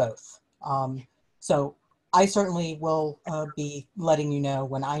is both. So I certainly will be letting you know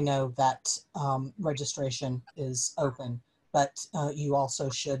when I know that registration is open, but you also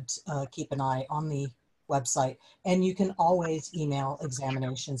should keep an eye on the website, and you can always email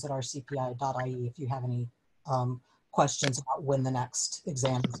examinations@rcpi.ie if you have any questions about when the next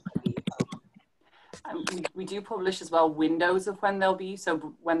exam is going to be open. We do publish as well windows of when they'll be,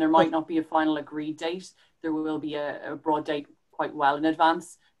 so when there might not be a final agreed date, there will be a broad date quite well in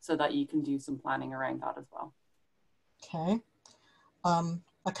advance, so that you can do some planning around that as well. Okay. A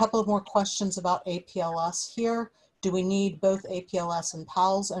couple of more questions about APLS here. Do we need both APLS and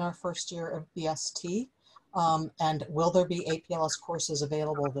PALS in our first year of BST? And will there be APLS courses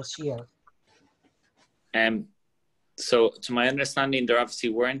available this year? So to my understanding, there obviously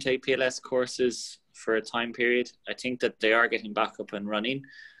weren't APLS courses for a time period. I think that they are getting back up and running.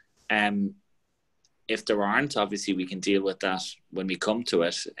 If there aren't, obviously we can deal with that when we come to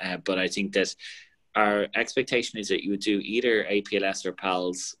it. But I think that our expectation is that you would do either APLS or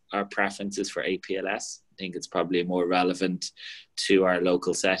PALS. Our preference is for APLS. I think it's probably more relevant to our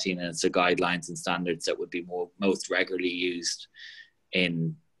local setting, and it's the guidelines and standards that would be most regularly used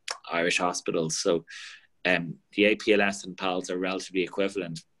in Irish hospitals. So the APLS and PALS are relatively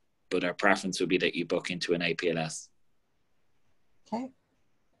equivalent, but our preference would be that you book into an APLS. Okay.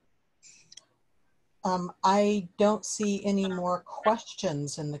 I don't see any more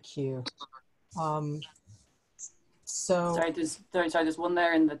questions in the queue. Sorry, there's one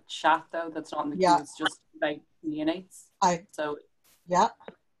there in the chat though that's not in the queue. It's just about neonates.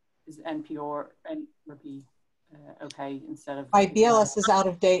 Is NPR okay instead of? My BLS is out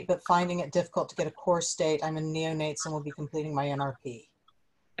of date, but finding it difficult to get a course date. I'm in neonates and will be completing my NRP.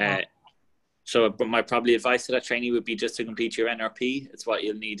 So my probably advice to that trainee would be just to complete your NRP. It's what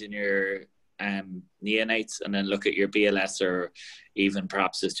you'll need in your neonates, and then look at your BLS, or even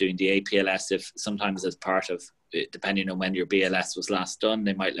perhaps just doing the APLS if sometimes as part of, depending on when your BLS was last done,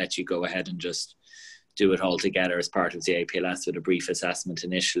 they might let you go ahead and just do it all together as part of the APLS with a brief assessment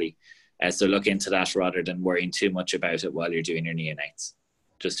initially. So look into that rather than worrying too much about it while you're doing your neonates.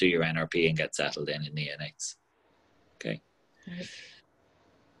 Just do your NRP and get settled in neonates. Okay.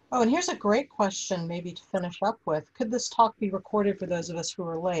 Oh, and here's a great question maybe to finish up with. Could this talk be recorded for those of us who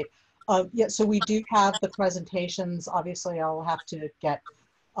are late? Yeah, so we do have the presentations. Obviously, I'll have to get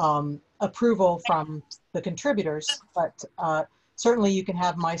approval from the contributors, but certainly you can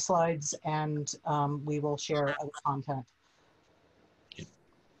have my slides and we will share other content.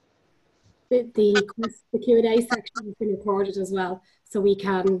 The Q&A section has been recorded as well, so we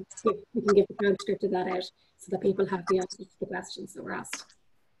can give the transcript of that out so that people have the answers to the questions that were asked.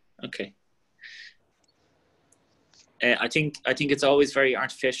 Okay. I think it's always very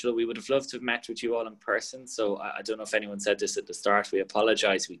artificial. We would have loved to have met with you all in person. So I don't know if anyone said this at the start. We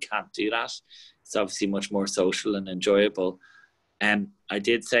apologise. We can't do that. It's obviously much more social and enjoyable. I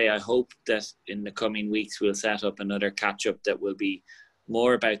did say I hope that in the coming weeks we'll set up another catch up that will be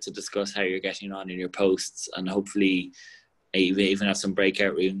more about to discuss how you're getting on in your posts, and hopefully even have some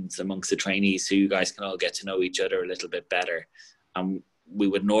breakout rooms amongst the trainees so you guys can all get to know each other a little bit better. We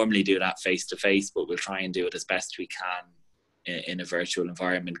would normally do that face to face, but we'll try and do it as best we can in a virtual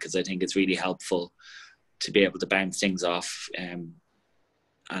environment, because I think it's really helpful to be able to bounce things off and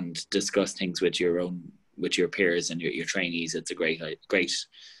discuss things with your peers and your trainees. It's a great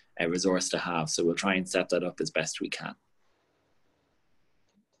resource to have. So we'll try and set that up as best we can.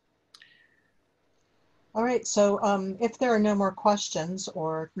 All right, so if there are no more questions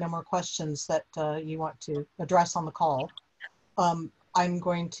or no more questions that you want to address on the call, I'm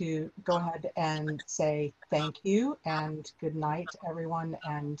going to go ahead and say thank you and good night, everyone,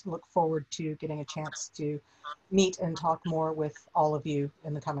 and look forward to getting a chance to meet and talk more with all of you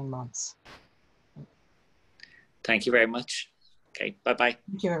in the coming months. Thank you very much. Okay, bye-bye.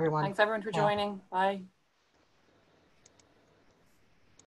 Thank you, everyone. Thanks, everyone, for joining. Bye.